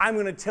saved? I'm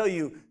going to tell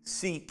you,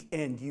 seek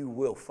and you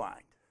will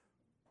find.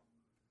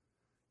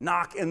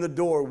 Knock and the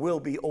door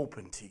will be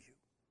open to you.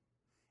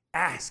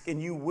 Ask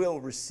and you will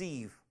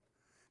receive.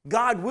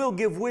 God will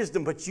give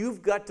wisdom, but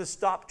you've got to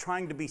stop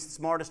trying to be the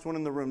smartest one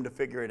in the room to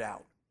figure it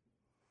out.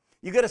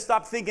 You got to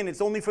stop thinking it's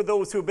only for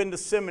those who have been to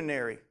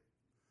seminary.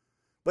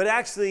 But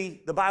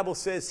actually, the Bible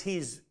says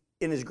he's,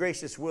 in his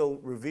gracious will,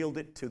 revealed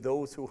it to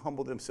those who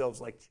humble themselves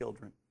like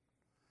children.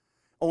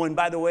 Oh, and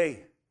by the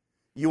way,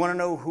 you want to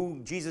know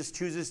who Jesus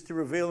chooses to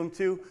reveal him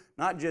to?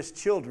 Not just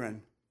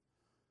children,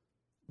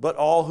 but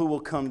all who will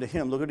come to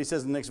him. Look what he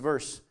says in the next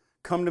verse.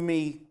 Come to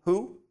me,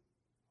 who?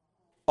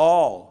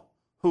 All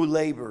who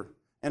labor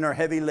and are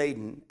heavy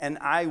laden, and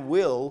I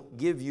will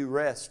give you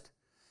rest.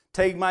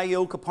 Take my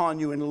yoke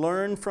upon you and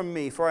learn from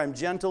me, for I am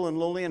gentle and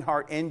lowly in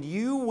heart, and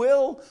you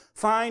will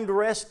find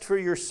rest for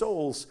your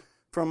souls.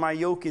 For my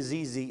yoke is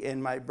easy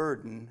and my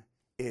burden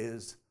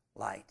is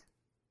light.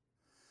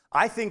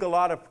 I think a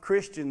lot of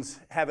Christians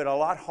have it a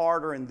lot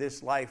harder in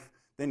this life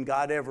than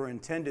God ever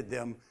intended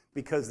them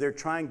because they're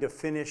trying to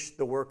finish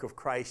the work of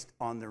Christ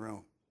on their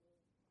own.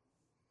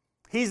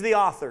 He's the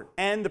author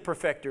and the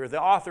perfecter,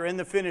 the author and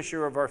the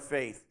finisher of our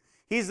faith.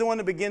 He's the one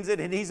that begins it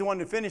and He's the one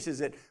that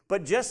finishes it.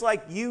 But just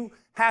like you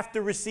have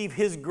to receive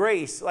His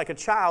grace like a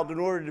child in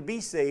order to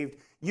be saved,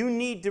 you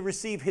need to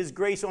receive His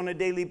grace on a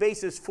daily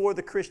basis for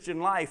the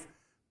Christian life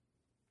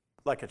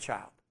like a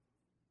child.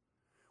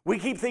 We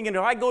keep thinking,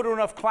 if I go to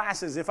enough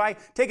classes, if I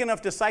take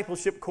enough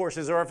discipleship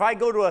courses, or if I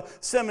go to a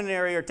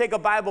seminary or take a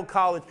Bible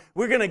college,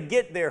 we're going to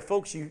get there.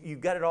 Folks, you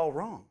got it all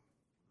wrong.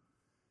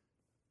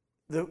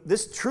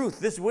 This truth,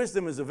 this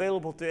wisdom is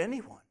available to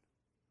anyone.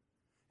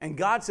 And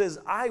God says,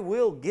 I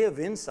will give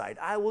insight.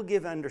 I will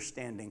give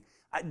understanding.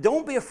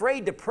 Don't be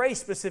afraid to pray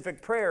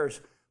specific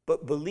prayers,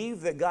 but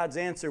believe that God's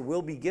answer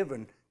will be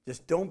given.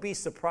 Just don't be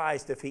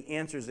surprised if He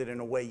answers it in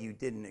a way you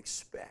didn't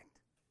expect.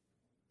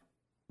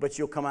 But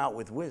you'll come out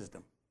with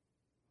wisdom.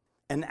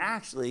 And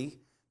actually,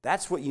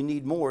 that's what you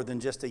need more than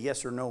just a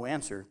yes or no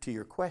answer to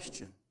your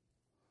question.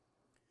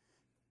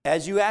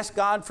 As you ask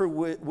God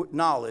for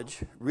knowledge,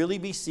 really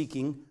be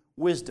seeking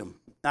wisdom.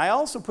 Now, I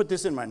also put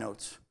this in my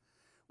notes.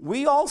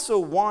 We also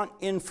want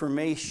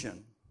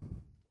information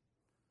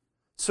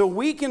so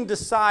we can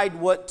decide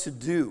what to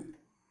do.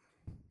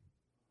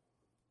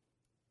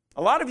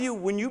 A lot of you,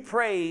 when you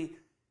pray,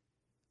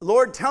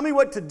 Lord, tell me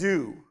what to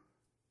do,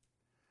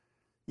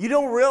 you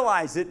don't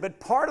realize it, but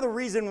part of the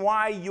reason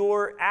why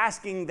you're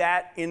asking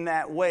that in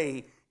that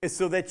way is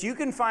so that you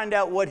can find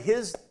out what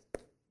His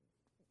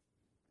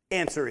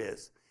answer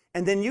is.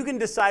 And then you can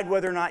decide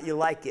whether or not you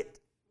like it.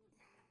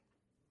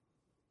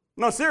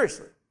 No,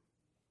 seriously.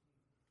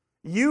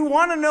 You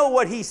want to know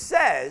what He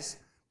says,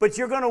 but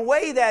you're going to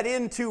weigh that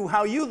into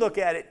how you look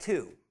at it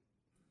too.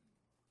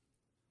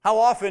 How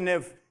often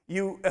have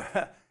you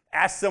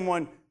asked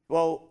someone,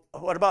 well,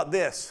 what about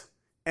this?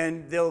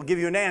 And they'll give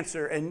you an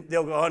answer, and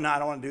they'll go, oh, no, I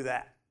don't want to do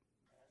that.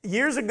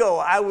 Years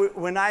ago,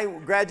 when I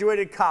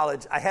graduated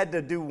college, I had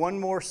to do one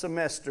more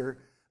semester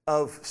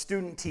of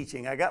student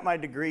teaching. I got my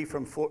degree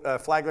from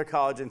Flagler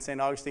College in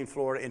St. Augustine,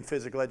 Florida, in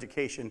physical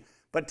education.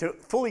 But to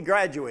fully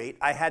graduate,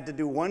 I had to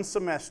do one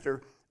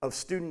semester of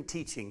student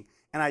teaching.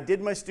 And I did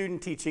my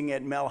student teaching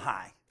at Mel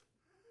High.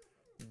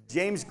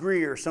 James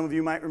Greer, some of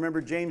you might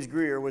remember James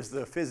Greer, was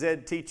the phys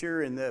ed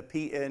teacher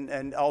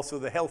and also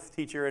the health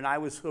teacher, and I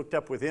was hooked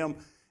up with him.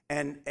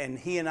 And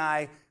he and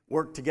I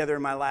worked together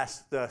in my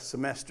last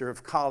semester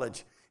of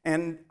college.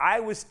 And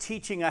I was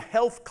teaching a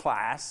health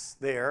class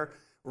there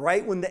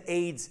right when the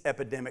AIDS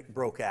epidemic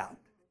broke out.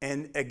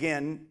 And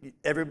again,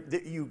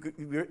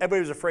 everybody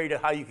was afraid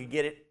of how you could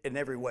get it in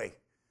every way.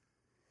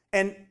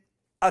 And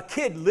a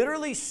kid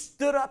literally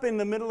stood up in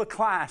the middle of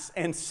class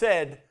and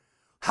said,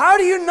 how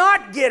do you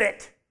not get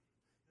it?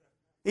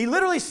 He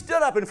literally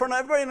stood up in front of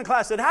everybody in the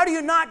class and said, how do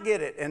you not get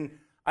it? And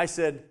I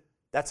said,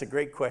 that's a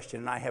great question,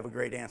 and I have a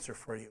great answer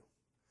for you.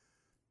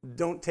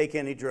 Don't take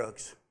any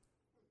drugs.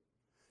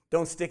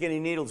 Don't stick any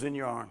needles in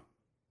your arm.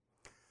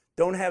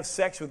 Don't have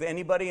sex with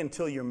anybody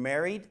until you're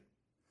married.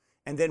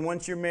 And then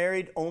once you're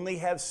married, only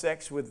have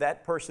sex with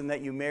that person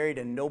that you married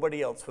and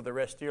nobody else for the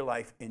rest of your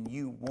life, and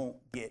you won't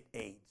get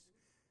AIDS.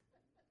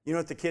 You know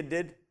what the kid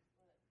did?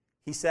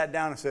 He sat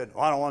down and said,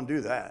 well, I don't want to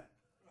do that.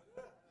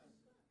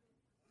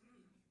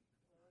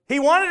 He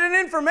wanted an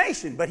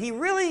information, but he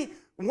really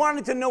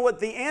wanted to know what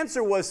the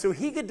answer was so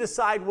he could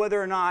decide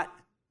whether or not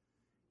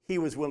he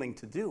was willing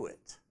to do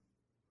it.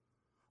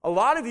 A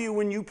lot of you,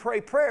 when you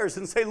pray prayers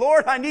and say,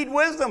 Lord, I need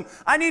wisdom,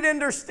 I need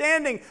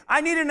understanding, I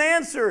need an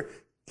answer,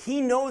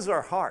 He knows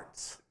our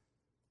hearts.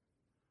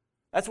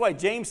 That's why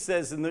James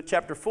says in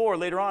chapter 4,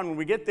 later on when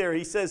we get there,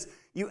 he says,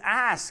 you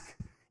ask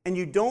and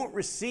you don't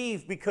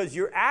receive because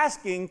you're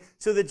asking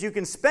so that you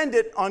can spend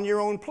it on your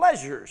own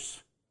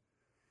pleasures.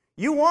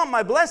 You want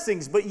my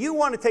blessings, but you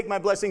want to take my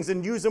blessings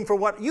and use them for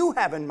what you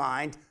have in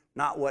mind,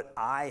 not what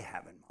I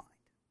have in mind.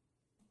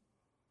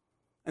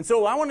 And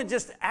so I want to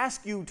just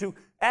ask you to,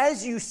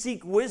 as you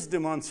seek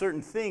wisdom on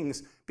certain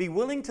things, be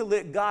willing to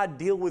let God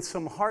deal with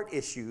some heart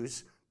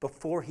issues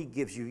before He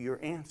gives you your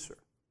answer.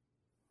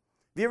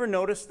 Have you ever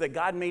noticed that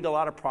God made a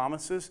lot of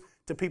promises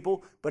to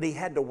people, but He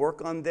had to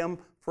work on them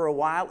for a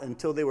while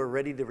until they were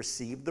ready to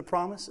receive the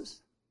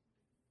promises?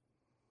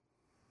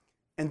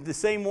 And the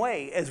same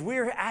way, as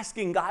we're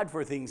asking God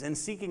for things and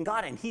seeking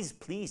God, and He's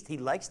pleased, He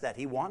likes that,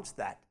 He wants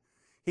that.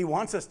 He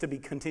wants us to be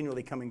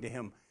continually coming to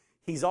Him.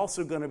 He's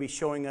also going to be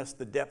showing us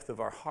the depth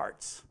of our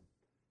hearts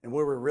and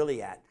where we're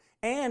really at.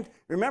 And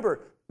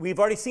remember, we've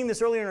already seen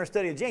this earlier in our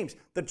study of James.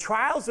 The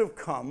trials have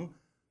come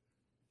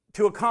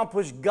to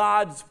accomplish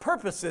God's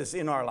purposes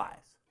in our lives.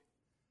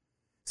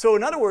 So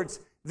in other words,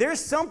 there's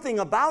something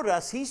about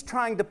us He's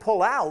trying to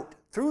pull out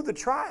through the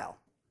trial.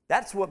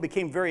 That's what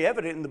became very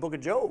evident in the book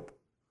of Job.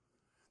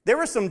 There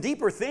were some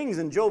deeper things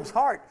in Job's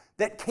heart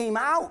that came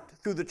out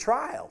through the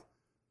trial.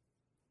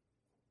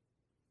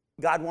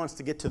 God wants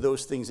to get to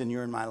those things in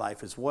your and my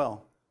life as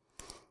well.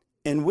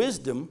 And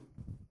wisdom,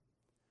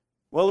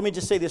 well, let me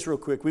just say this real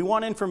quick. We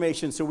want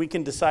information so we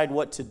can decide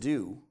what to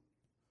do.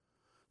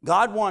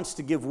 God wants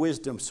to give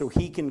wisdom so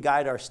he can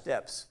guide our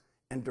steps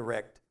and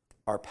direct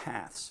our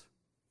paths.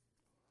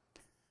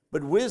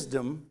 But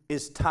wisdom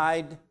is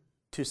tied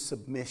to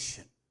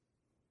submission.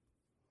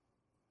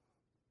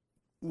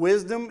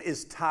 Wisdom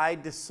is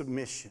tied to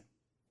submission.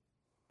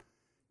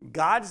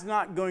 God's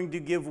not going to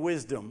give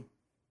wisdom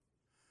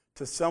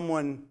to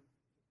someone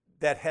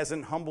that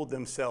hasn't humbled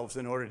themselves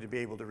in order to be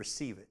able to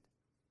receive it.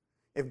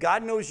 If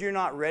God knows you're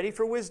not ready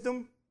for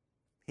wisdom,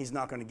 he's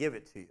not going to give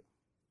it to you.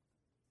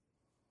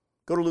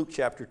 Go to Luke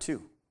chapter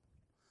 2.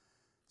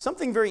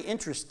 Something very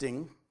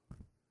interesting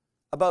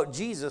about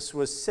Jesus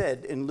was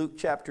said in Luke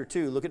chapter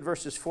 2. Look at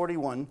verses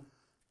 41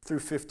 through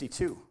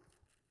 52.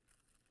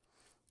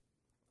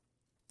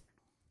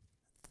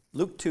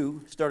 Luke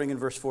 2, starting in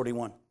verse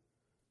 41.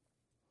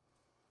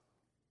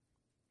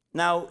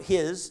 Now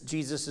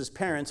Jesus'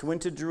 parents,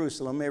 went to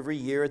Jerusalem every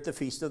year at the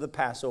feast of the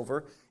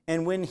Passover,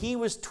 and when he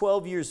was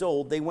 12 years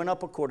old, they went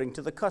up according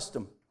to the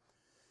custom.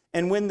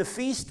 And when the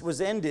feast was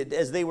ended,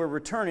 as they were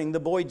returning, the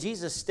boy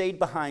Jesus stayed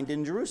behind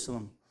in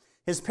Jerusalem.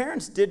 His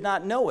parents did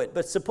not know it,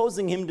 but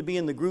supposing him to be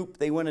in the group,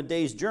 they went a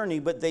day's journey,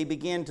 but they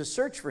began to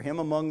search for him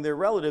among their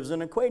relatives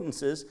and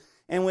acquaintances.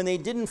 And when they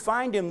didn't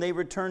find him, they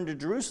returned to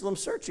Jerusalem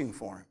searching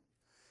for him.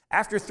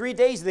 After 3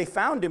 days, they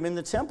found him in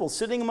the temple,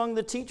 sitting among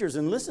the teachers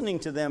and listening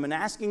to them and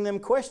asking them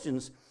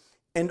questions.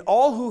 And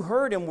all who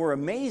heard him were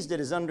amazed at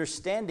his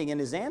understanding and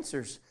his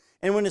answers.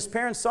 And when his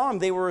parents saw him,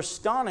 they were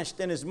astonished.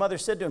 And his mother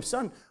said to him,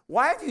 "Son,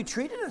 why have you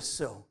treated us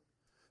so?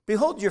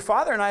 Behold, your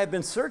father and I have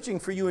been searching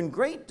for you in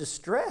great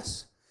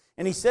distress."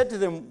 And he said to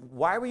them,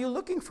 "Why were you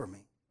looking for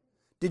me?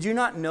 Did you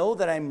not know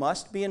that I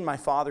must be in my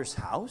father's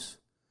house?"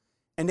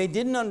 And they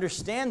didn't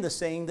understand the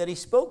saying that he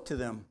spoke to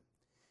them.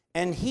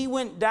 And he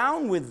went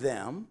down with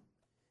them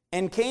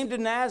and came to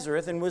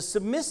Nazareth and was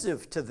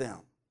submissive to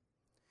them.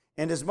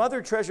 And his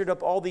mother treasured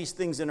up all these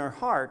things in her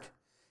heart.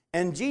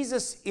 And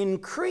Jesus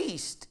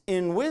increased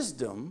in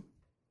wisdom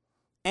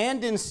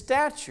and in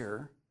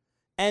stature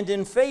and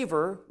in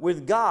favor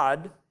with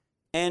God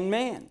and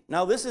man.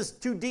 Now, this is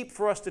too deep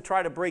for us to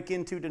try to break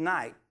into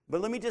tonight.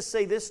 But let me just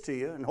say this to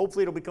you, and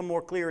hopefully it'll become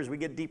more clear as we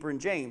get deeper in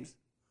James.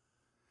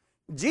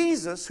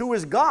 Jesus, who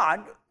is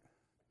God,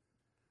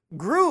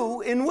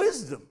 grew in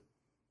wisdom.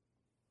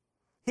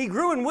 He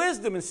grew in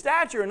wisdom and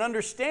stature and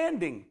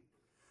understanding.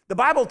 The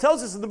Bible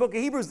tells us in the book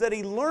of Hebrews that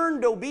he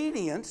learned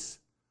obedience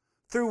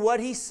through what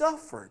he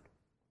suffered.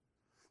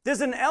 There's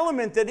an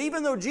element that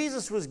even though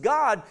Jesus was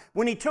God,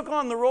 when he took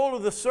on the role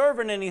of the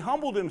servant and he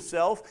humbled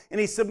himself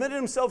and he submitted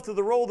himself to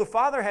the role the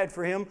Father had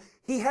for him,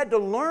 he had to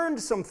learn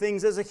some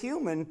things as a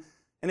human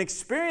and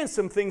experience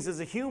some things as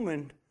a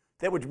human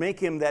that would make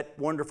him that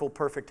wonderful,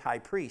 perfect high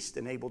priest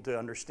and able to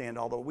understand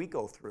all that we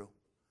go through.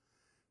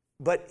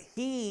 But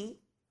he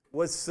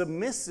was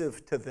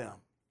submissive to them.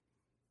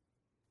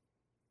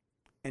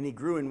 And he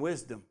grew in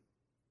wisdom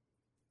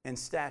and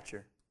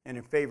stature and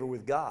in favor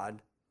with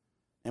God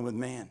and with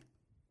man.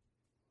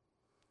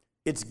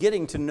 It's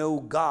getting to know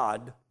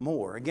God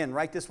more. Again,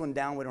 write this one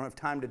down. We don't have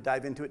time to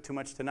dive into it too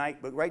much tonight,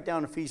 but write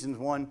down Ephesians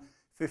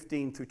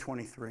 1:15 through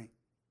 23.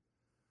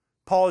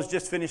 Paul has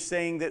just finished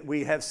saying that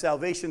we have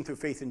salvation through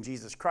faith in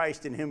Jesus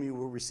Christ. In him you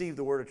will receive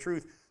the word of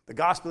truth, the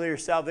gospel of your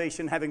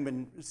salvation, having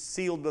been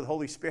sealed with the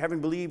Holy Spirit.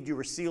 Having believed, you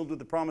were sealed with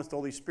the promise of the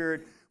Holy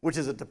Spirit, which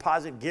is a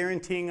deposit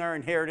guaranteeing our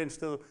inheritance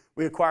till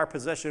we acquire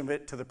possession of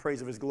it to the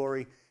praise of his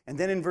glory. And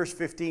then in verse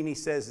 15 he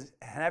says,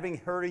 having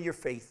heard of your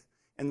faith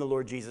in the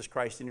Lord Jesus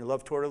Christ and your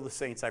love toward all the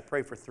saints, I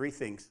pray for three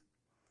things.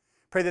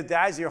 Pray that the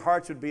eyes of your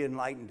hearts would be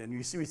enlightened and you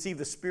receive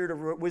the spirit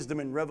of wisdom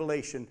and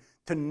revelation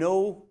to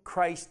know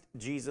Christ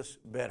Jesus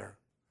better.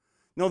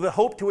 Know the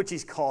hope to which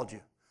he's called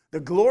you, the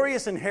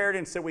glorious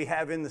inheritance that we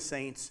have in the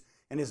saints,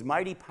 and his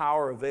mighty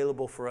power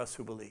available for us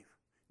who believe.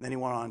 And then he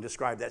went on to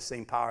describe that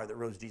same power that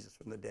rose Jesus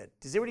from the dead.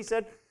 Do you see what he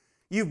said?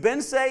 You've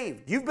been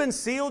saved. You've been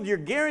sealed. You're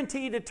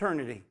guaranteed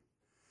eternity.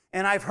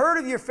 And I've heard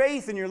of your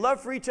faith and your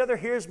love for each other.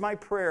 Here's my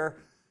prayer.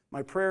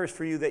 My prayer is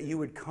for you that you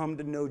would come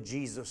to know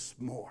Jesus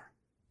more.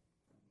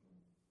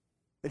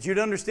 That you'd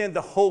understand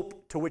the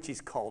hope to which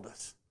he's called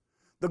us.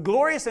 The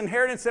glorious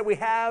inheritance that we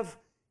have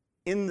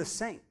in the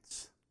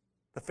saints,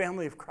 the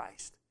family of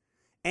Christ.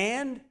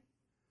 And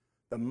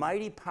the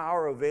mighty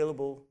power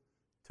available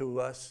to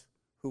us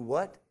who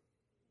what?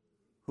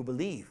 Who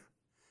believe.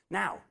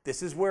 Now,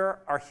 this is where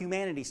our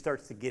humanity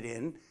starts to get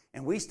in,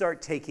 and we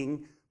start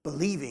taking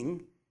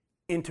believing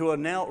into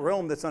a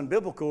realm that's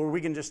unbiblical, where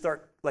we can just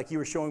start, like you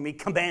were showing me,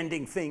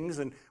 commanding things,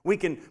 and we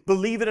can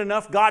believe it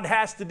enough, God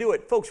has to do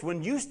it. Folks,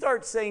 when you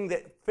start saying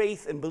that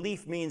faith and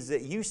belief means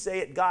that you say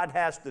it, God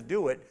has to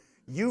do it,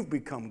 you've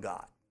become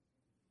God.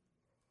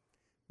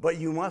 But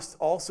you must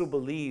also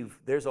believe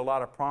there's a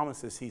lot of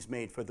promises he's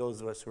made for those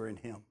of us who are in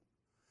him.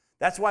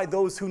 That's why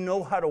those who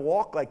know how to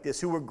walk like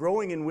this, who are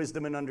growing in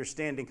wisdom and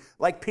understanding,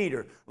 like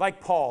Peter, like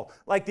Paul,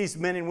 like these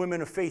men and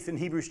women of faith in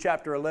Hebrews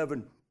chapter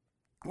 11,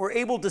 were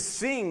able to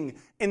sing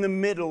in the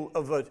middle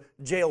of a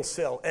jail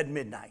cell at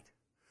midnight.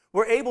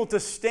 Were able to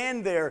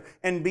stand there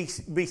and be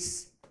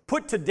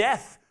put to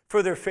death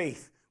for their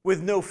faith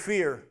with no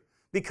fear,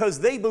 because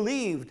they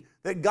believed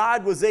that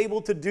God was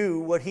able to do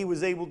what he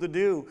was able to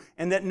do,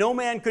 and that no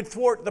man could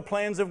thwart the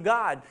plans of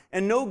God,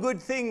 and no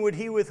good thing would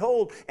he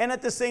withhold. And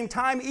at the same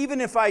time, even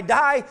if I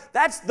die,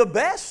 that's the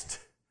best.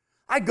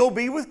 I'd go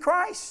be with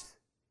Christ.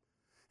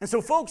 And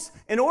so, folks,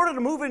 in order to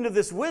move into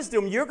this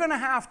wisdom, you're going to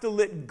have to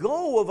let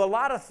go of a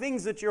lot of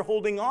things that you're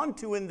holding on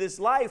to in this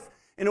life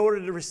in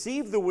order to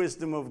receive the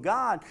wisdom of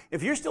God.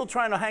 If you're still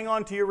trying to hang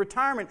on to your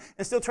retirement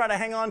and still trying to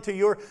hang on to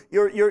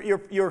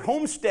your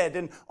homestead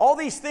and all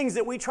these things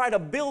that we try to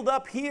build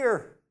up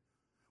here,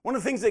 one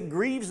of the things that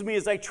grieves me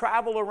as I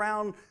travel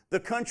around the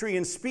country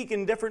and speak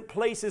in different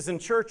places and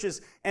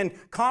churches and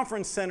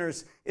conference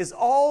centers is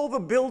all the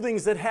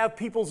buildings that have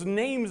people's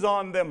names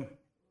on them.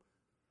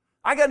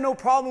 I got no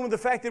problem with the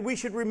fact that we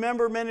should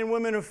remember men and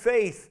women of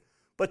faith,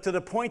 but to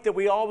the point that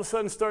we all of a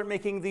sudden start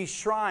making these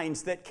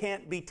shrines that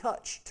can't be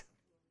touched.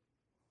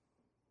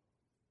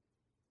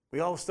 We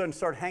all of a sudden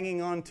start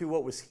hanging on to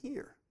what was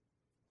here.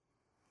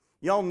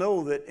 Y'all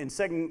know that in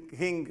 2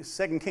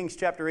 Kings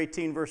chapter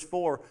 18, verse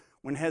 4,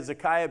 when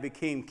Hezekiah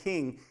became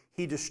king,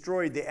 he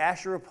destroyed the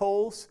Asherah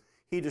poles,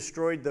 he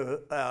destroyed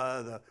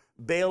the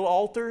Baal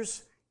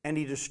altars, and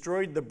he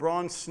destroyed the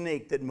bronze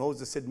snake that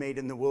Moses had made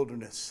in the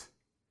wilderness.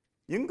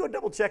 You can go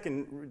double check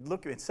and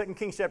look at it. 2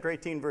 Kings chapter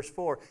 18, verse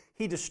 4.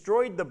 He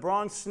destroyed the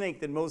bronze snake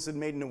that Moses had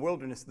made in the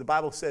wilderness. The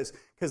Bible says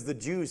because the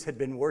Jews had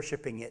been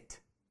worshiping it.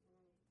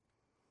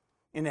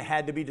 And it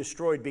had to be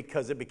destroyed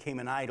because it became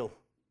an idol.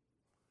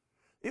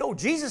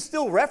 Jesus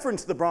still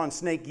referenced the bronze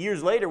snake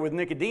years later with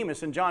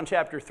Nicodemus in John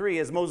chapter 3.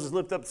 As Moses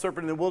lifted up the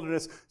serpent in the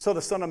wilderness, so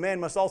the Son of Man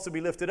must also be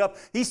lifted up.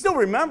 He still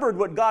remembered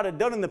what God had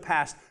done in the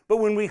past. But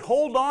when we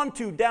hold on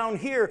to down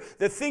here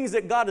the things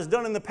that God has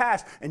done in the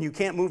past, and you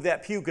can't move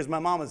that pew because my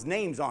mama's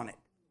name's on it.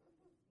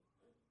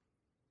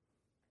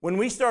 When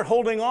we start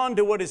holding on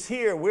to what is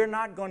here, we're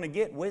not going to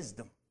get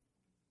wisdom.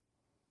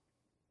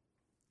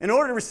 In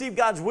order to receive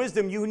God's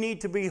wisdom, you need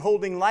to be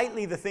holding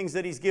lightly the things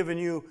that he's given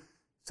you,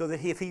 so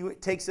that if he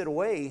takes it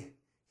away,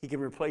 he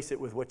can replace it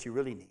with what you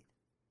really need.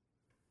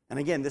 And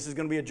again, this is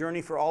going to be a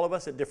journey for all of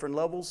us at different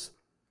levels.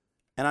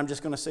 And I'm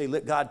just going to say,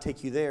 let God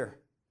take you there.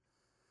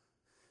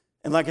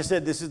 And like I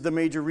said, this is the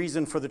major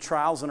reason for the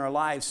trials in our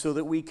lives, so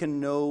that we can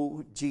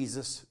know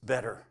Jesus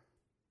better.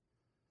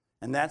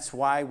 And that's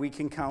why we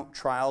can count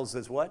trials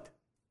as what?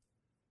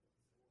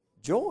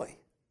 Joy.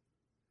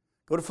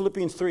 Go to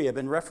Philippians 3. I've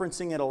been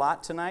referencing it a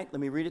lot tonight. Let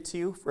me read it to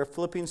you.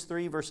 Philippians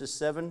 3, verses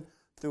 7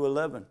 through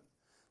 11.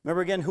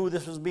 Remember again who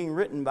this was being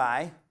written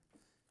by.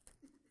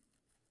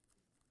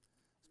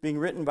 It's being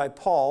written by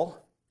Paul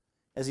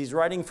as he's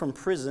writing from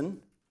prison.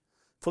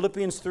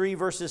 Philippians 3,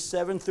 verses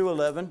 7 through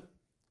 11.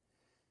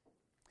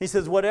 He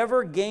says,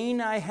 whatever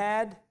gain I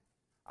had,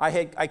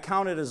 I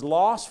counted as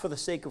loss for the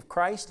sake of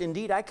Christ.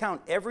 Indeed, I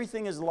count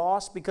everything as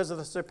loss because of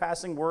the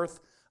surpassing worth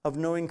of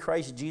knowing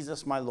Christ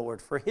Jesus my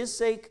Lord. For his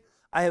sake,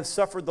 I have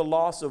suffered the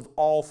loss of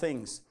all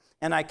things,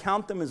 and I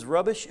count them as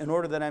rubbish in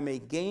order that I may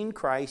gain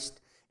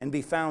Christ and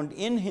be found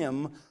in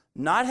him,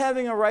 not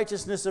having a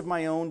righteousness of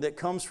my own that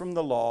comes from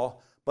the law,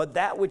 but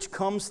that which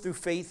comes through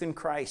faith in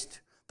Christ,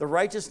 the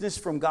righteousness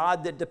from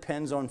God that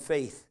depends on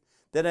faith,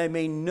 that I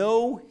may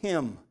know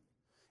him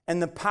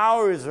and the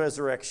power of his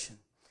resurrection,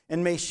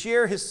 and may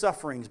share his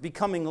sufferings,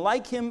 becoming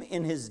like him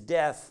in his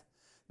death,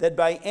 that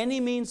by any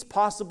means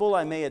possible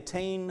I may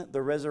attain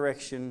the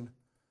resurrection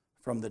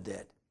from the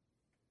dead.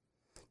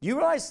 Do you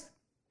realize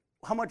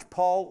how much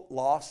Paul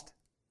lost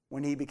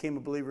when he became a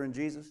believer in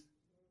Jesus?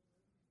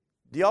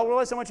 Do y'all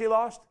realize how much he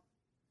lost?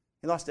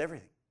 He lost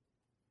everything.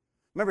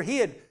 Remember, he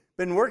had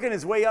been working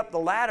his way up the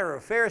ladder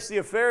of Pharisee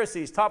of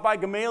Pharisees, taught by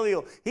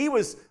Gamaliel. He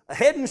was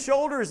head and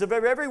shoulders of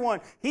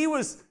everyone. He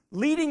was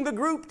leading the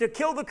group to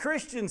kill the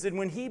Christians. And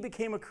when he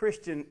became a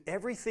Christian,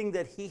 everything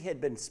that he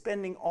had been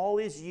spending all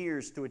his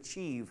years to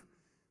achieve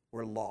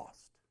were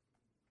lost.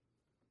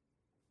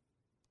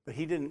 But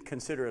he didn't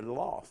consider it a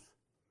loss,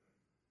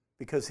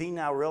 because he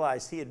now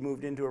realized he had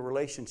moved into a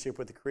relationship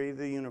with the creator of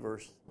the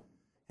universe.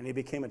 And he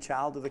became a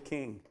child of the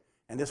King.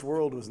 And this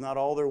world was not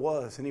all there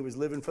was. And he was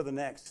living for the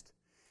next.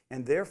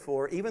 And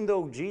therefore, even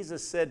though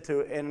Jesus said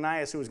to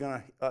Ananias, who was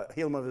going to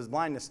heal him of his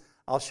blindness,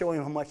 I'll show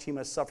him how much he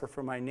must suffer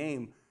for my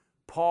name,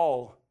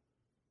 Paul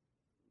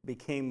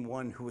became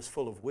one who was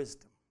full of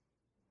wisdom.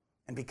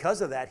 And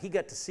because of that, he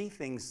got to see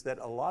things that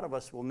a lot of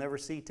us will never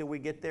see till we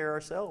get there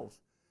ourselves.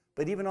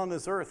 But even on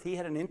this earth, he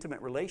had an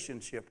intimate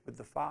relationship with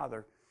the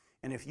Father.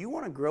 And if you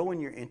want to grow in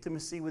your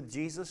intimacy with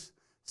Jesus,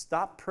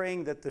 stop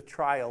praying that the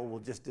trial will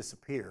just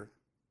disappear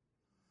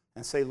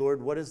and say,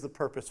 Lord, what is the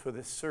purpose for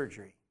this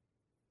surgery?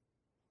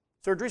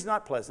 Surgery's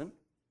not pleasant.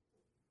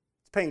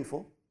 It's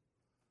painful,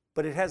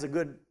 but it has a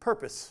good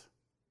purpose.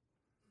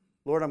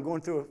 Lord, I'm going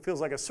through it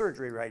feels like a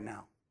surgery right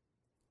now.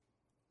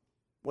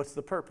 What's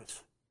the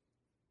purpose?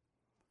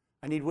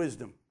 I need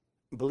wisdom.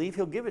 Believe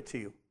he'll give it to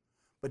you,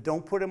 but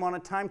don't put him on a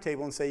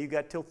timetable and say you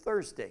got till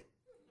Thursday.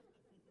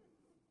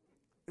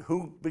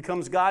 Who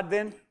becomes God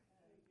then?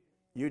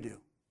 You do.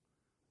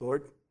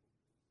 Lord,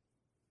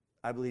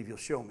 I believe you'll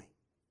show me.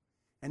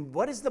 And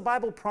what is the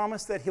Bible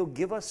promise that he'll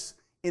give us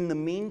in the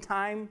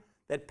meantime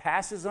that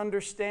passes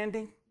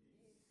understanding?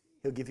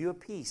 He'll give you a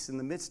peace in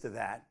the midst of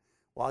that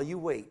while you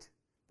wait,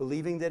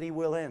 believing that he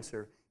will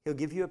answer. He'll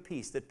give you a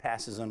peace that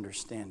passes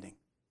understanding.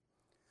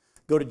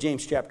 Go to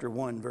James chapter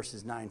 1,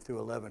 verses 9 through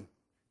 11.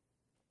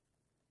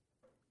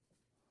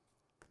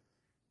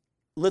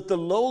 Let the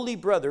lowly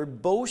brother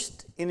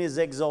boast in his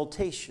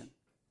exaltation,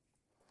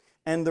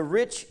 and the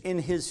rich in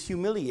his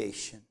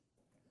humiliation,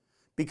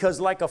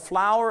 because like a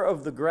flower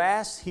of the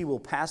grass he will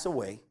pass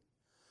away.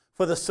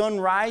 For the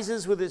sun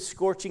rises with its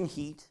scorching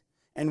heat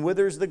and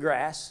withers the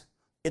grass.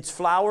 Its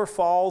flower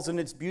falls and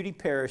its beauty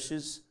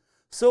perishes.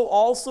 So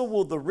also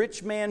will the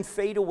rich man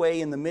fade away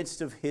in the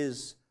midst of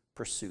his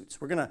pursuits.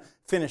 We're going to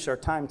finish our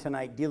time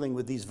tonight dealing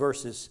with these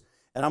verses.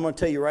 And I'm going to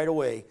tell you right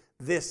away,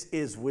 this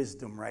is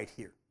wisdom right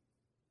here.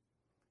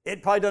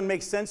 It probably doesn't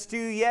make sense to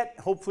you yet.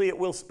 Hopefully it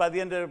will by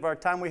the end of our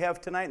time we have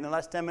tonight, in the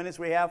last 10 minutes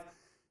we have.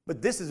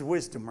 But this is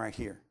wisdom right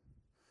here.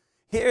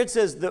 Here it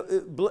says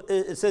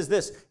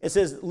this. It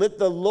says, let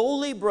the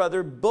lowly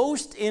brother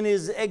boast in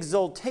his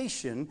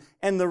exaltation,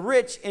 and the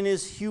rich in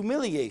his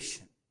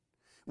humiliation.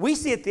 We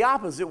see it the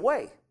opposite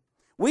way.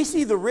 We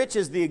see the rich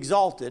as the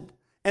exalted,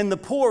 and the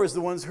poor as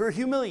the ones who are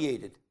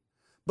humiliated.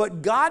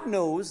 But God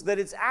knows that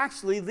it's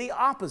actually the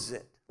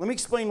opposite. Let me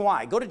explain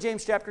why. Go to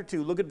James chapter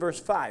 2, look at verse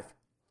 5.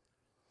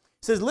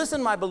 It says,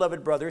 listen, my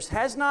beloved brothers,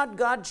 has not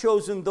God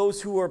chosen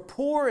those who are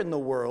poor in the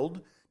world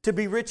to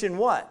be rich in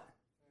what?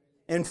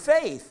 In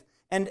faith,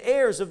 and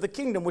heirs of the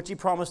kingdom which he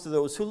promised to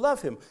those who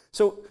love him.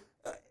 So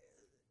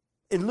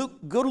in Luke,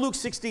 go to Luke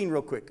 16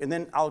 real quick, and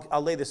then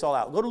I'll lay this all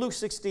out. Go to Luke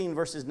 16,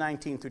 verses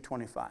 19 through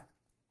 25.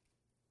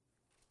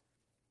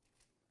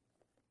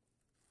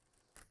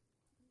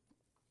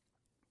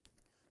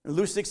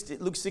 Luke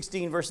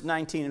 16, verse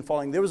 19 and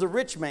following. There was a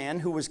rich man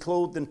who was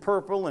clothed in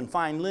purple and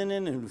fine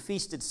linen and who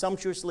feasted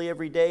sumptuously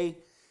every day.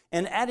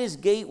 And at his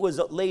gate was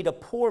laid a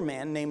poor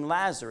man named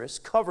Lazarus,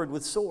 covered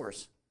with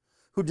sores,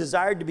 who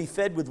desired to be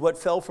fed with what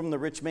fell from the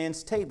rich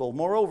man's table.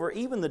 Moreover,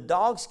 even the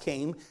dogs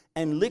came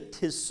and licked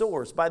his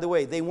sores. By the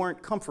way, they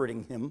weren't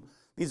comforting him.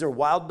 These are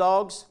wild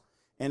dogs.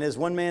 And as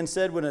one man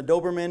said, when a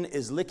Doberman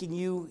is licking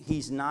you,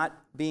 he's not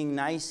being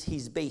nice,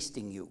 he's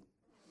basting you.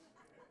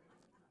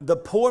 The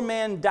poor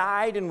man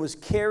died and was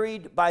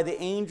carried by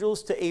the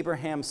angels to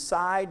Abraham's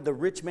side. The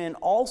rich man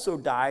also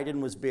died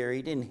and was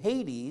buried in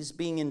Hades,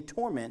 being in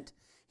torment.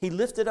 He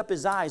lifted up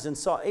his eyes and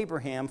saw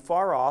Abraham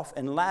far off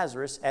and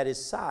Lazarus at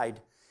his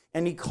side.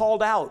 And he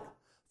called out,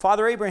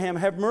 Father Abraham,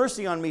 have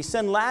mercy on me.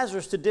 Send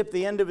Lazarus to dip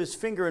the end of his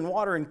finger in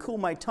water and cool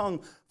my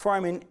tongue, for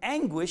I'm in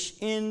anguish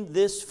in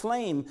this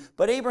flame.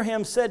 But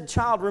Abraham said,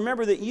 Child,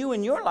 remember that you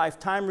in your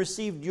lifetime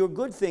received your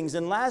good things,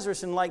 and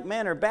Lazarus in like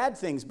manner bad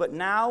things. But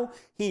now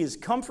he is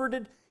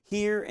comforted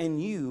here, and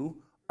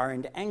you are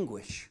in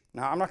anguish.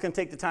 Now, I'm not going to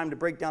take the time to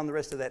break down the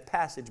rest of that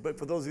passage, but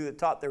for those of you that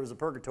thought there was a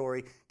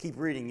purgatory, keep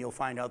reading, you'll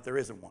find out there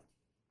isn't one.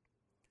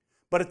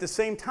 But at the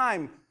same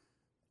time,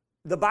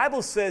 the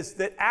Bible says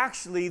that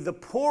actually the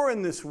poor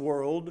in this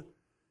world,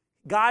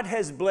 God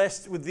has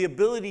blessed with the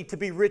ability to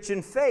be rich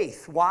in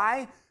faith.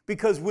 Why?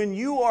 Because when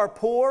you are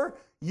poor,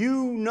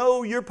 you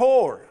know you're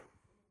poor.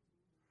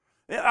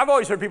 I've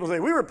always heard people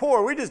say, we were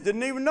poor, we just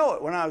didn't even know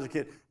it when I was a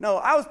kid. No,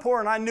 I was poor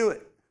and I knew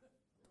it.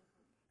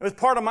 It was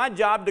part of my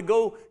job to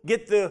go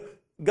get the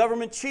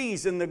government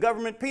cheese and the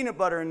government peanut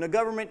butter and the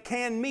government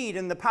canned meat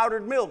and the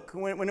powdered milk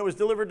when it was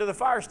delivered to the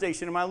fire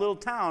station in my little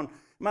town.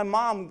 My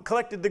mom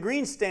collected the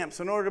green stamps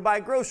in order to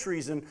buy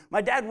groceries, and my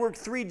dad worked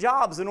 3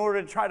 jobs in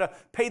order to try to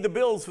pay the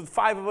bills with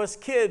 5 of us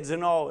kids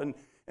and all. And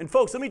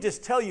folks, let me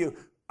just tell you,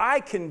 I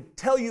can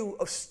tell you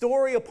a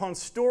story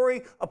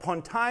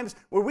upon times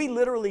where we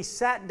literally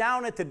sat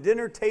down at the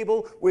dinner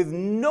table with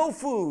no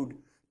food,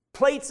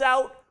 plates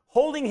out,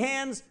 holding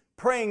hands,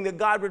 praying that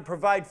God would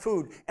provide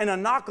food. And a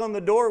knock on the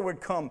door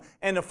would come,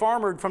 and a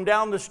farmer from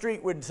down the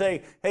street would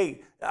say,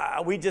 hey,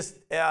 we just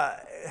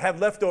have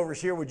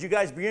leftovers here. Would you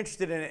guys be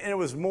interested in it? And it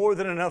was more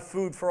than enough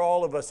food for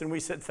all of us. And we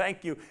said,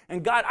 thank you.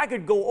 And God, I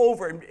could go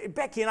over, and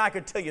Becky and I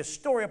could tell you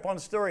story upon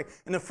story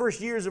in the first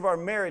years of our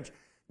marriage.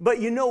 But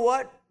you know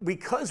what?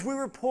 Because we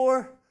were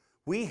poor,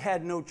 we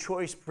had no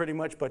choice pretty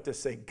much but to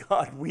say,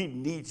 God, we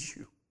need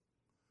you.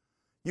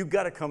 You've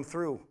got to come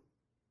through.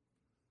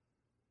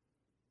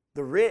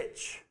 The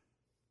rich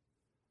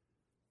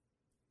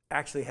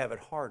actually have it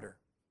harder.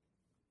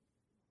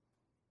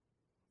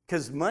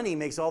 Because money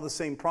makes all the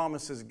same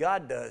promises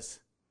God does.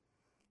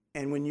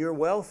 And when you're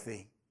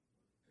wealthy,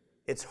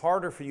 it's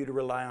harder for you to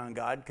rely on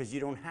God because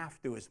you don't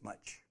have to as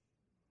much.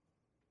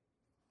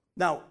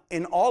 Now,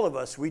 in all of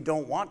us, we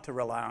don't want to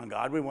rely on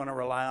God. We want to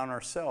rely on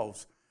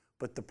ourselves.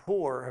 But the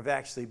poor have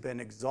actually been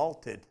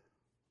exalted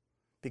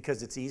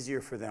because it's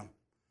easier for them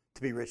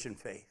to be rich in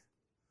faith.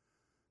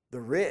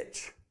 The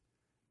rich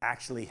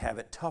actually have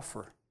it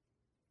tougher.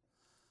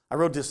 I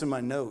wrote this in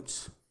my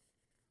notes.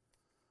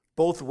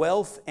 Both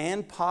wealth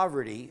and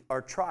poverty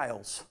are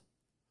trials.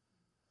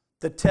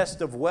 The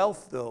test of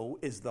wealth, though,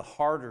 is the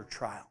harder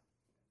trial.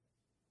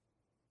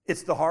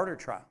 It's the harder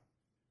trial.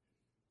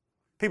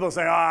 People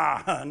say,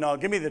 no,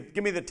 give me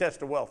the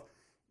test of wealth.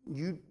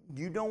 You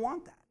don't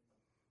want that.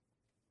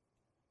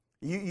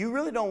 You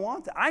really don't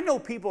want that. I know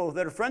people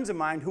that are friends of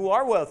mine who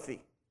are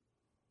wealthy.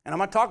 And I'm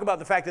going to talk about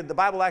the fact that the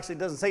Bible actually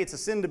doesn't say it's a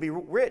sin to be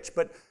rich,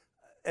 but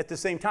at the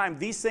same time,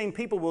 these same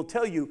people will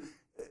tell you,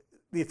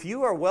 if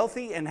you are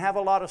wealthy and have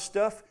a lot of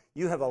stuff,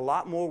 you have a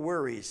lot more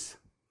worries.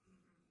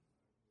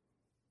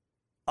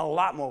 A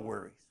lot more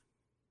worries.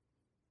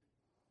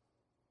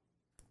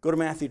 Go to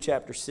Matthew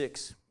chapter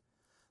 6.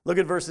 Look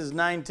at verses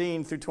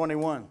 19 through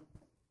 21.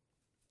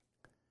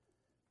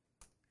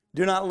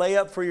 Do not lay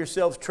up for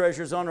yourselves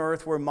treasures on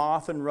earth where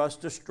moth and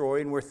rust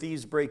destroy and where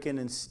thieves break in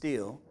and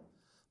steal.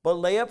 But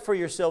lay up for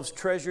yourselves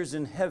treasures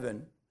in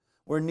heaven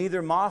where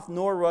neither moth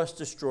nor rust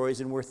destroys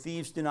and where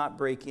thieves do not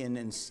break in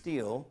and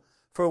steal.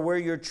 For where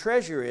your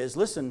treasure is,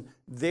 listen,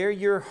 there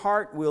your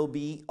heart will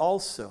be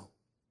also.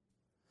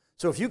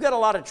 So if you've got a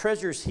lot of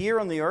treasures here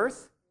on the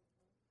earth,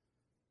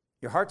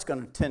 your heart's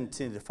going to tend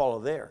to follow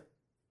there.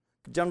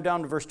 Jump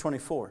down to verse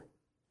 24.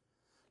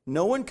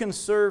 No one can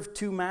serve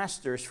two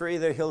masters, for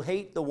either he'll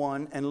hate the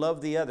one and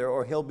love the other,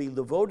 or he'll be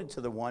devoted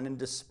to the one and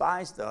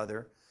despise the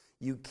other.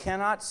 You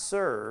cannot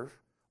serve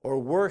or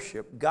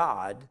worship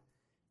God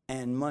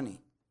and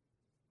money.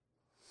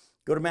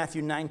 Go to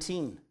Matthew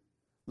 19.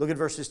 Look at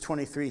verses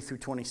 23 through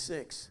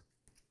 26.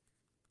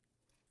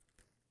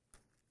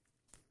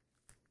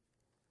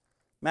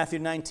 Matthew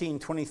 19,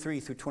 23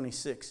 through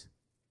 26.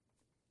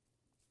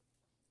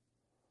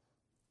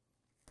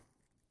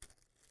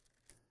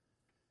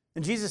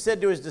 And Jesus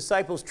said to his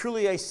disciples,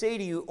 truly I say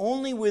to you,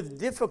 only with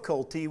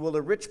difficulty will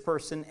a rich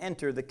person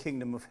enter the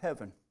kingdom of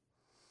heaven.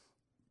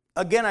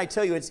 Again, I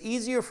tell you, it's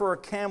easier for a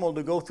camel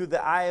to go through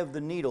the eye of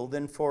the needle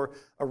than for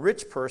a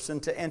rich person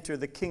to enter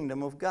the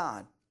kingdom of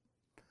God.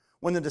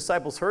 When the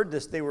disciples heard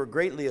this, they were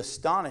greatly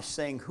astonished,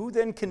 saying, who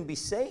then can be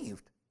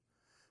saved?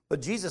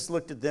 But Jesus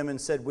looked at them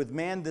and said, with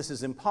man this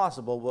is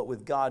impossible, but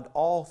with God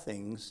all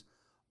things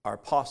are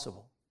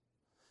possible.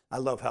 I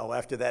love how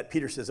after that,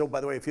 Peter says, oh,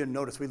 by the way, if you didn't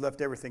notice, we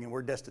left everything and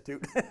we're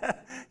destitute.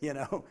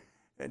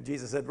 And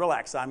Jesus said,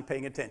 relax, I'm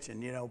paying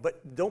attention,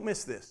 But don't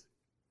miss this.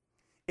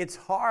 It's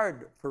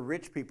hard for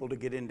rich people to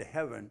get into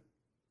heaven.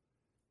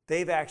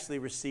 They've actually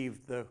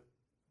received the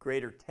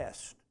greater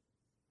test.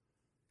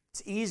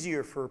 It's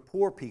easier for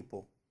poor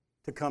people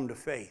to come to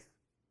faith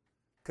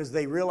because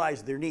they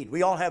realize their need.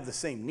 We all have the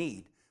same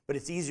need, but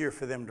it's easier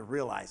for them to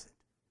realize it.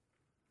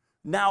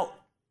 Now,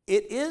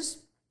 it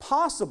is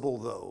possible,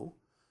 though,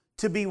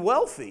 to be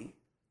wealthy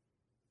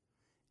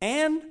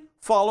and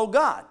follow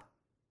God.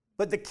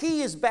 But the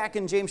key is back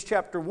in James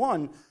chapter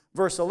 1,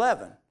 verse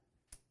 11.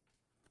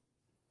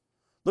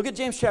 Look at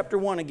James chapter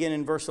 1 again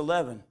in verse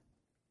 11. It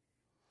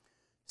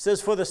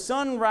says, for the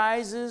sun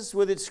rises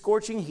with its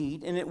scorching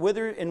heat, and it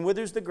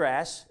withers the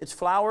grass, its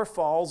flower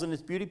falls, and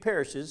its beauty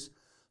perishes.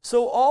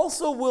 So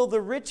also will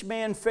the rich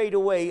man fade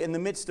away in the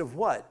midst of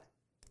what?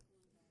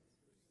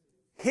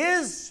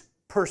 His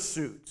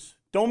pursuits.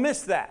 Don't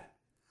miss that.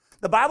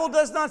 The Bible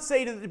does not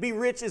say that to be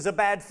rich is a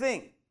bad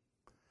thing.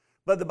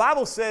 But the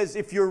Bible says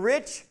if you're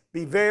rich,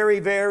 be very,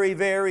 very,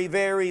 very,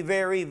 very,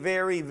 very,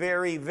 very,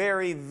 very,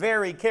 very,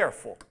 very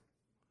careful.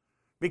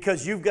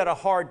 Because you've got a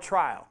hard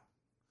trial.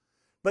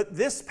 But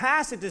this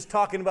passage is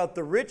talking about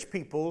the rich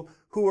people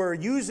who are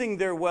using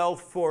their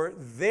wealth for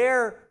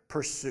their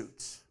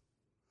pursuits.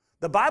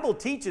 The Bible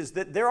teaches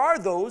that there are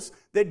those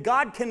that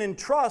God can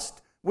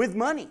entrust with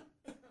money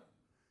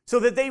so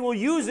that they will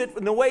use it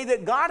in the way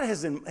that God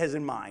has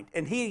in mind.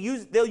 And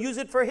they'll use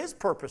it for His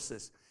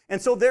purposes.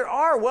 And so there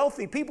are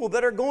wealthy people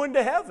that are going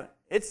to heaven.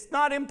 It's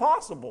not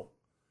impossible.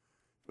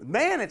 With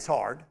man, it's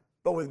hard,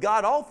 but with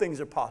God, all things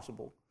are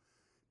possible.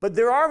 But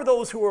there are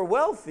those who are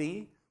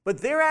wealthy, but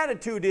their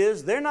attitude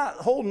is they're not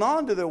holding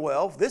on to their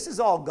wealth. This is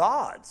all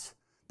God's.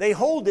 They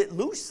hold it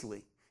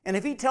loosely. And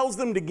if He tells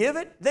them to give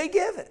it, they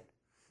give it.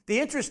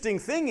 The interesting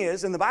thing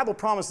is, and the Bible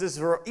promises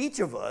for each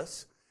of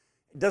us,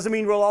 it doesn't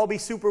mean we'll all be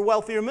super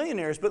wealthy or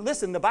millionaires, but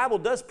listen, the Bible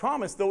does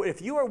promise, though,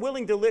 if you are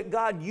willing to let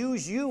God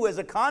use you as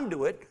a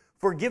conduit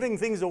for giving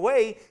things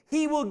away,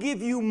 He will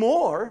give you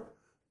more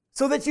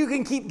so that you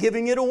can keep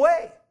giving it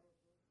away.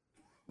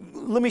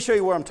 Let me show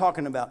you what I'm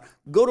talking about.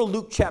 Go to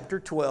Luke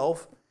chapter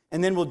 12,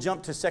 and then we'll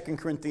jump to 2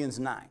 Corinthians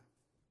 9.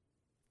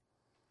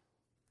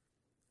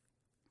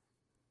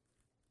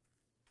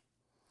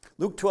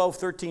 Luke 12,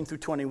 13 through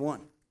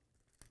 21.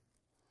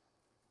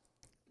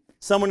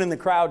 Someone in the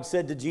crowd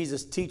said to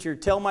Jesus, "Teacher,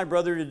 tell my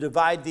brother to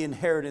divide the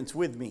inheritance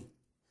with me."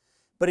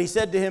 But he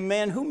said to him,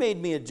 "Man, who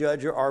made me a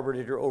judge or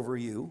arbitrator over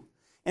you?"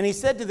 And he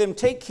said to them,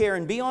 "Take care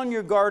and be on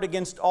your guard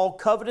against all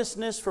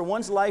covetousness, for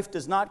one's life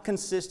does not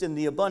consist in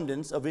the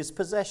abundance of his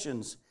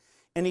possessions."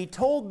 And he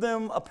told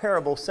them a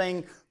parable,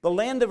 saying, "The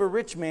land of a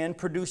rich man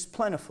produced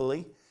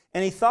plentifully.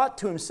 And he thought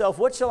to himself,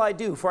 'What shall I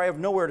do? For I have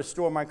nowhere to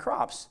store my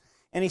crops.'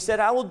 And he said,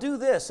 'I will do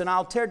this, and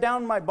I'll tear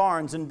down my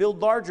barns and build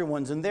larger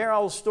ones, and there I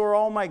will store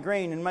all my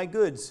grain and my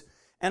goods.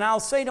 And I'll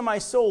say to my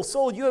soul,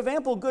 Soul, you have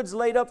ample goods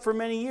laid up for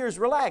many years.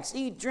 Relax,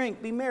 eat,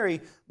 drink, be merry.'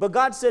 But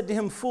God said to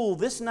him, 'Fool,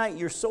 this night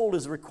your soul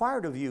is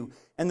required of you,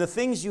 and the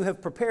things you have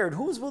prepared,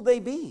 whose will they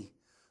be?'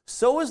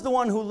 So is the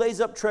one who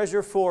lays up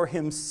treasure for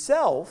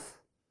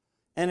himself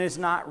and is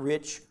not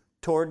rich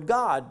toward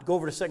God. Go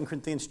over to 2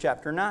 Corinthians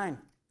chapter 9.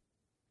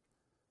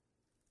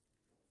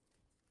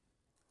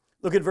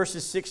 Look at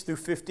verses 6 through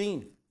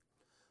 15.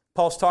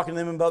 Paul's talking to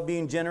them about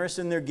being generous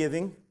in their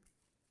giving.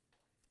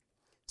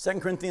 2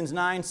 Corinthians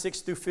 9,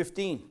 6 through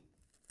 15.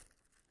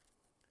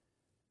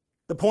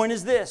 The point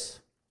is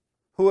this: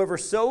 whoever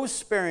sows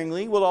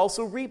sparingly will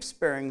also reap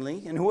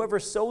sparingly, and whoever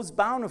sows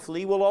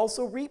bountifully will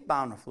also reap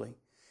bountifully.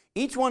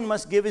 Each one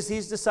must give as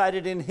he's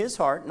decided in his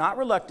heart, not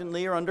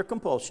reluctantly or under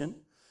compulsion,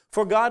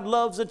 for God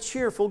loves a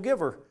cheerful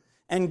giver.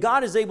 And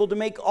God is able to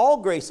make all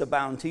grace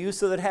abound to you,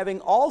 so that having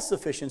all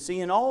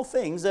sufficiency in all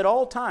things at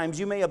all times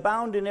you may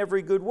abound in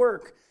every good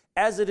work.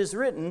 As it is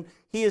written,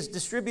 He has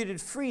distributed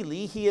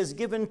freely, He has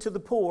given to the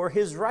poor,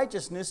 His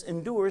righteousness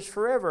endures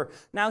forever.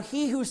 Now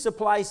He who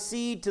supplies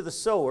seed to the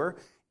sower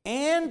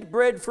and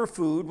bread for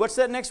food, what's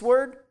that next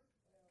word?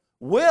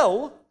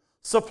 Will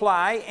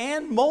supply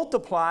and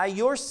multiply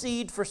your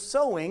seed for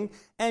sowing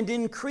and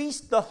increase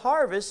the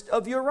harvest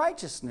of your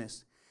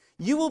righteousness.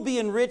 You will be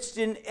enriched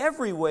in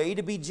every way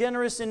to be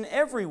generous in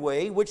every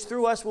way, which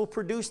through us will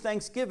produce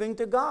thanksgiving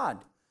to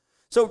God.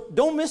 So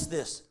don't miss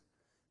this.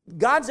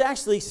 God's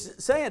actually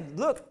saying,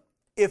 look,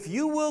 if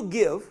you will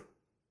give,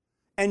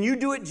 and you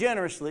do it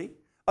generously,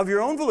 of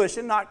your own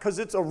volition, not because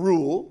it's a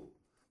rule,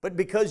 but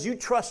because you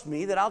trust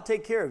me that I'll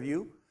take care of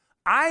you,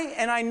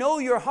 I know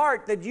your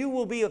heart that you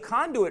will be a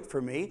conduit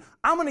for me.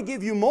 I'm going to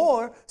give you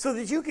more so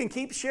that you can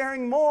keep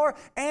sharing more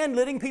and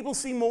letting people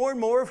see more and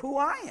more of who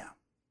I am.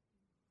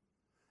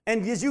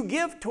 And as you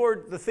give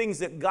toward the things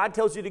that God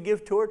tells you to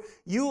give toward,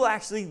 you'll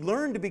actually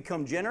learn to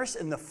become generous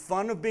and the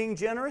fun of being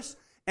generous.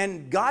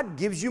 And God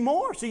gives you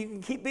more, so you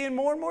can keep being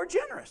more and more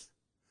generous.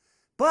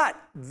 But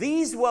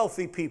these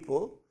wealthy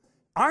people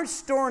aren't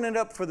storing it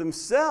up for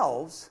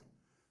themselves.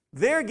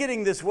 They're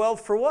getting this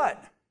wealth for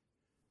what?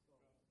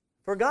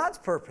 For God's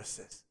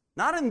purposes.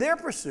 Not in their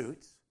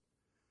pursuits,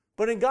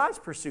 but in God's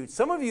pursuits.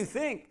 Some of you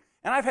think,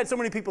 and I've had so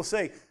many people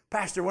say,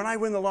 Pastor, when I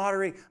win the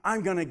lottery,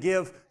 I'm going to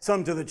give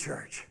some to the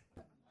church.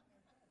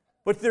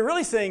 What they're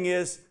really saying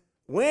is,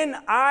 when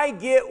I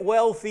get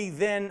wealthy,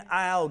 then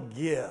I'll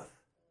give.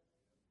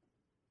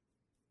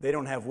 They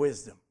don't have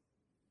wisdom.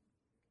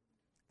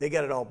 They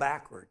got it all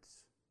backwards.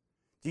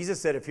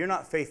 Jesus said, if you're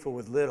not faithful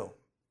with little,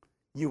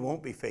 you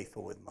won't be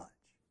faithful with much.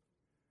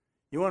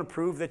 You want to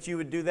prove that you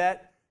would do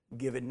that?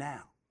 Give it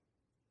now.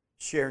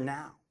 Share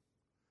now.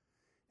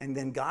 And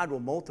then God will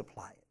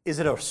multiply it. Is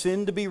it a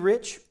sin to be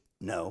rich?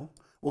 No.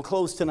 We'll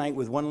close tonight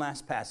with one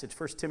last passage,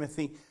 1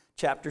 Timothy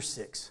chapter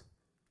 6.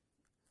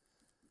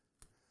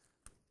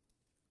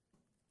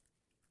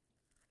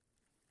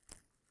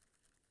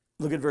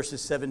 Look at verses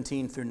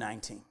 17 through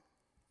 19.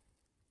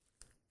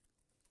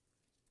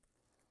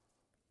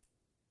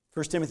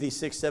 1 Timothy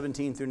 6,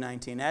 17 through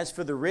 19. As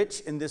for the rich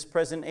in this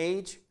present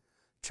age,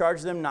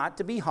 charge them not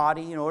to be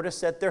haughty in order to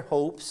set their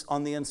hopes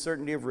on the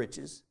uncertainty of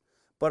riches,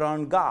 but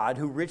on God,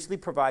 who richly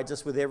provides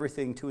us with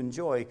everything to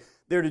enjoy.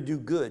 They're to do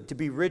good, to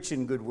be rich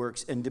in good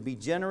works, and to be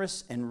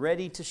generous and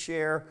ready to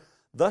share,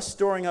 thus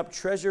storing up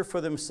treasure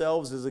for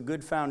themselves as a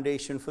good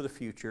foundation for the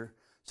future,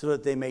 so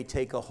that they may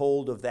take a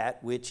hold of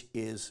that which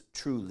is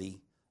truly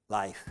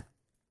life.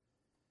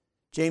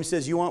 James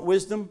says, you want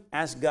wisdom?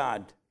 Ask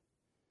God.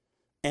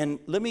 And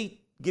let me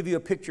give you a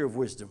picture of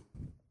wisdom.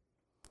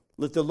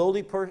 Let the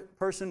lowly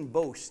person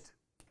boast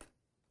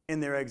in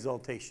their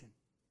exaltation,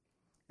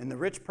 and the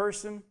rich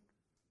person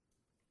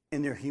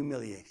in their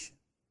humiliation.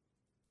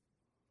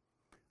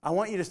 I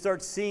want you to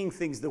start seeing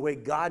things the way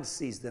God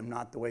sees them,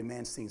 not the way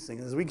man sees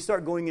things. As we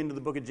start going into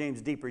the book of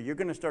James deeper, you're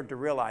going to start to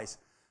realize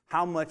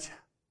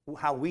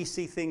how we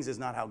see things is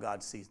not how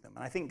God sees them.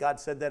 And I think God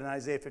said that in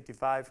Isaiah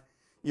 55.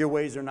 Your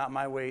ways are not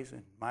my ways,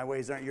 and my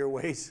ways aren't your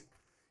ways.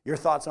 Your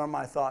thoughts aren't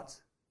my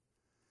thoughts.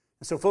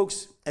 And so,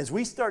 folks, as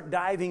we start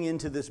diving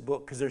into this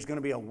book, because there's going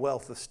to be a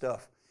wealth of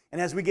stuff, and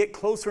as we get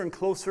closer and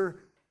closer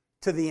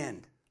to the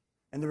end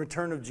and the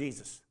return of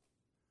Jesus,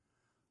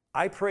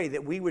 I pray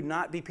that we would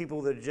not be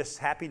people that are just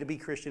happy to be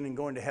Christian and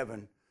going to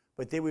heaven,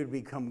 but they would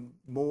become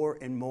more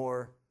and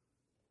more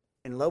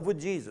in love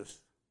with Jesus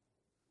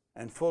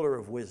and fuller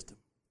of wisdom.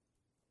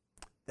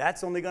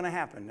 That's only going to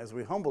happen as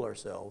we humble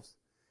ourselves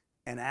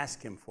and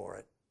ask Him for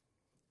it.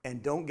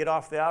 And don't get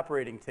off the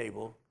operating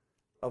table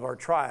of our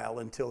trial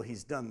until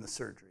He's done the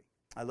surgery.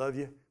 I love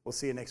you. We'll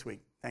see you next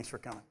week. Thanks for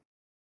coming.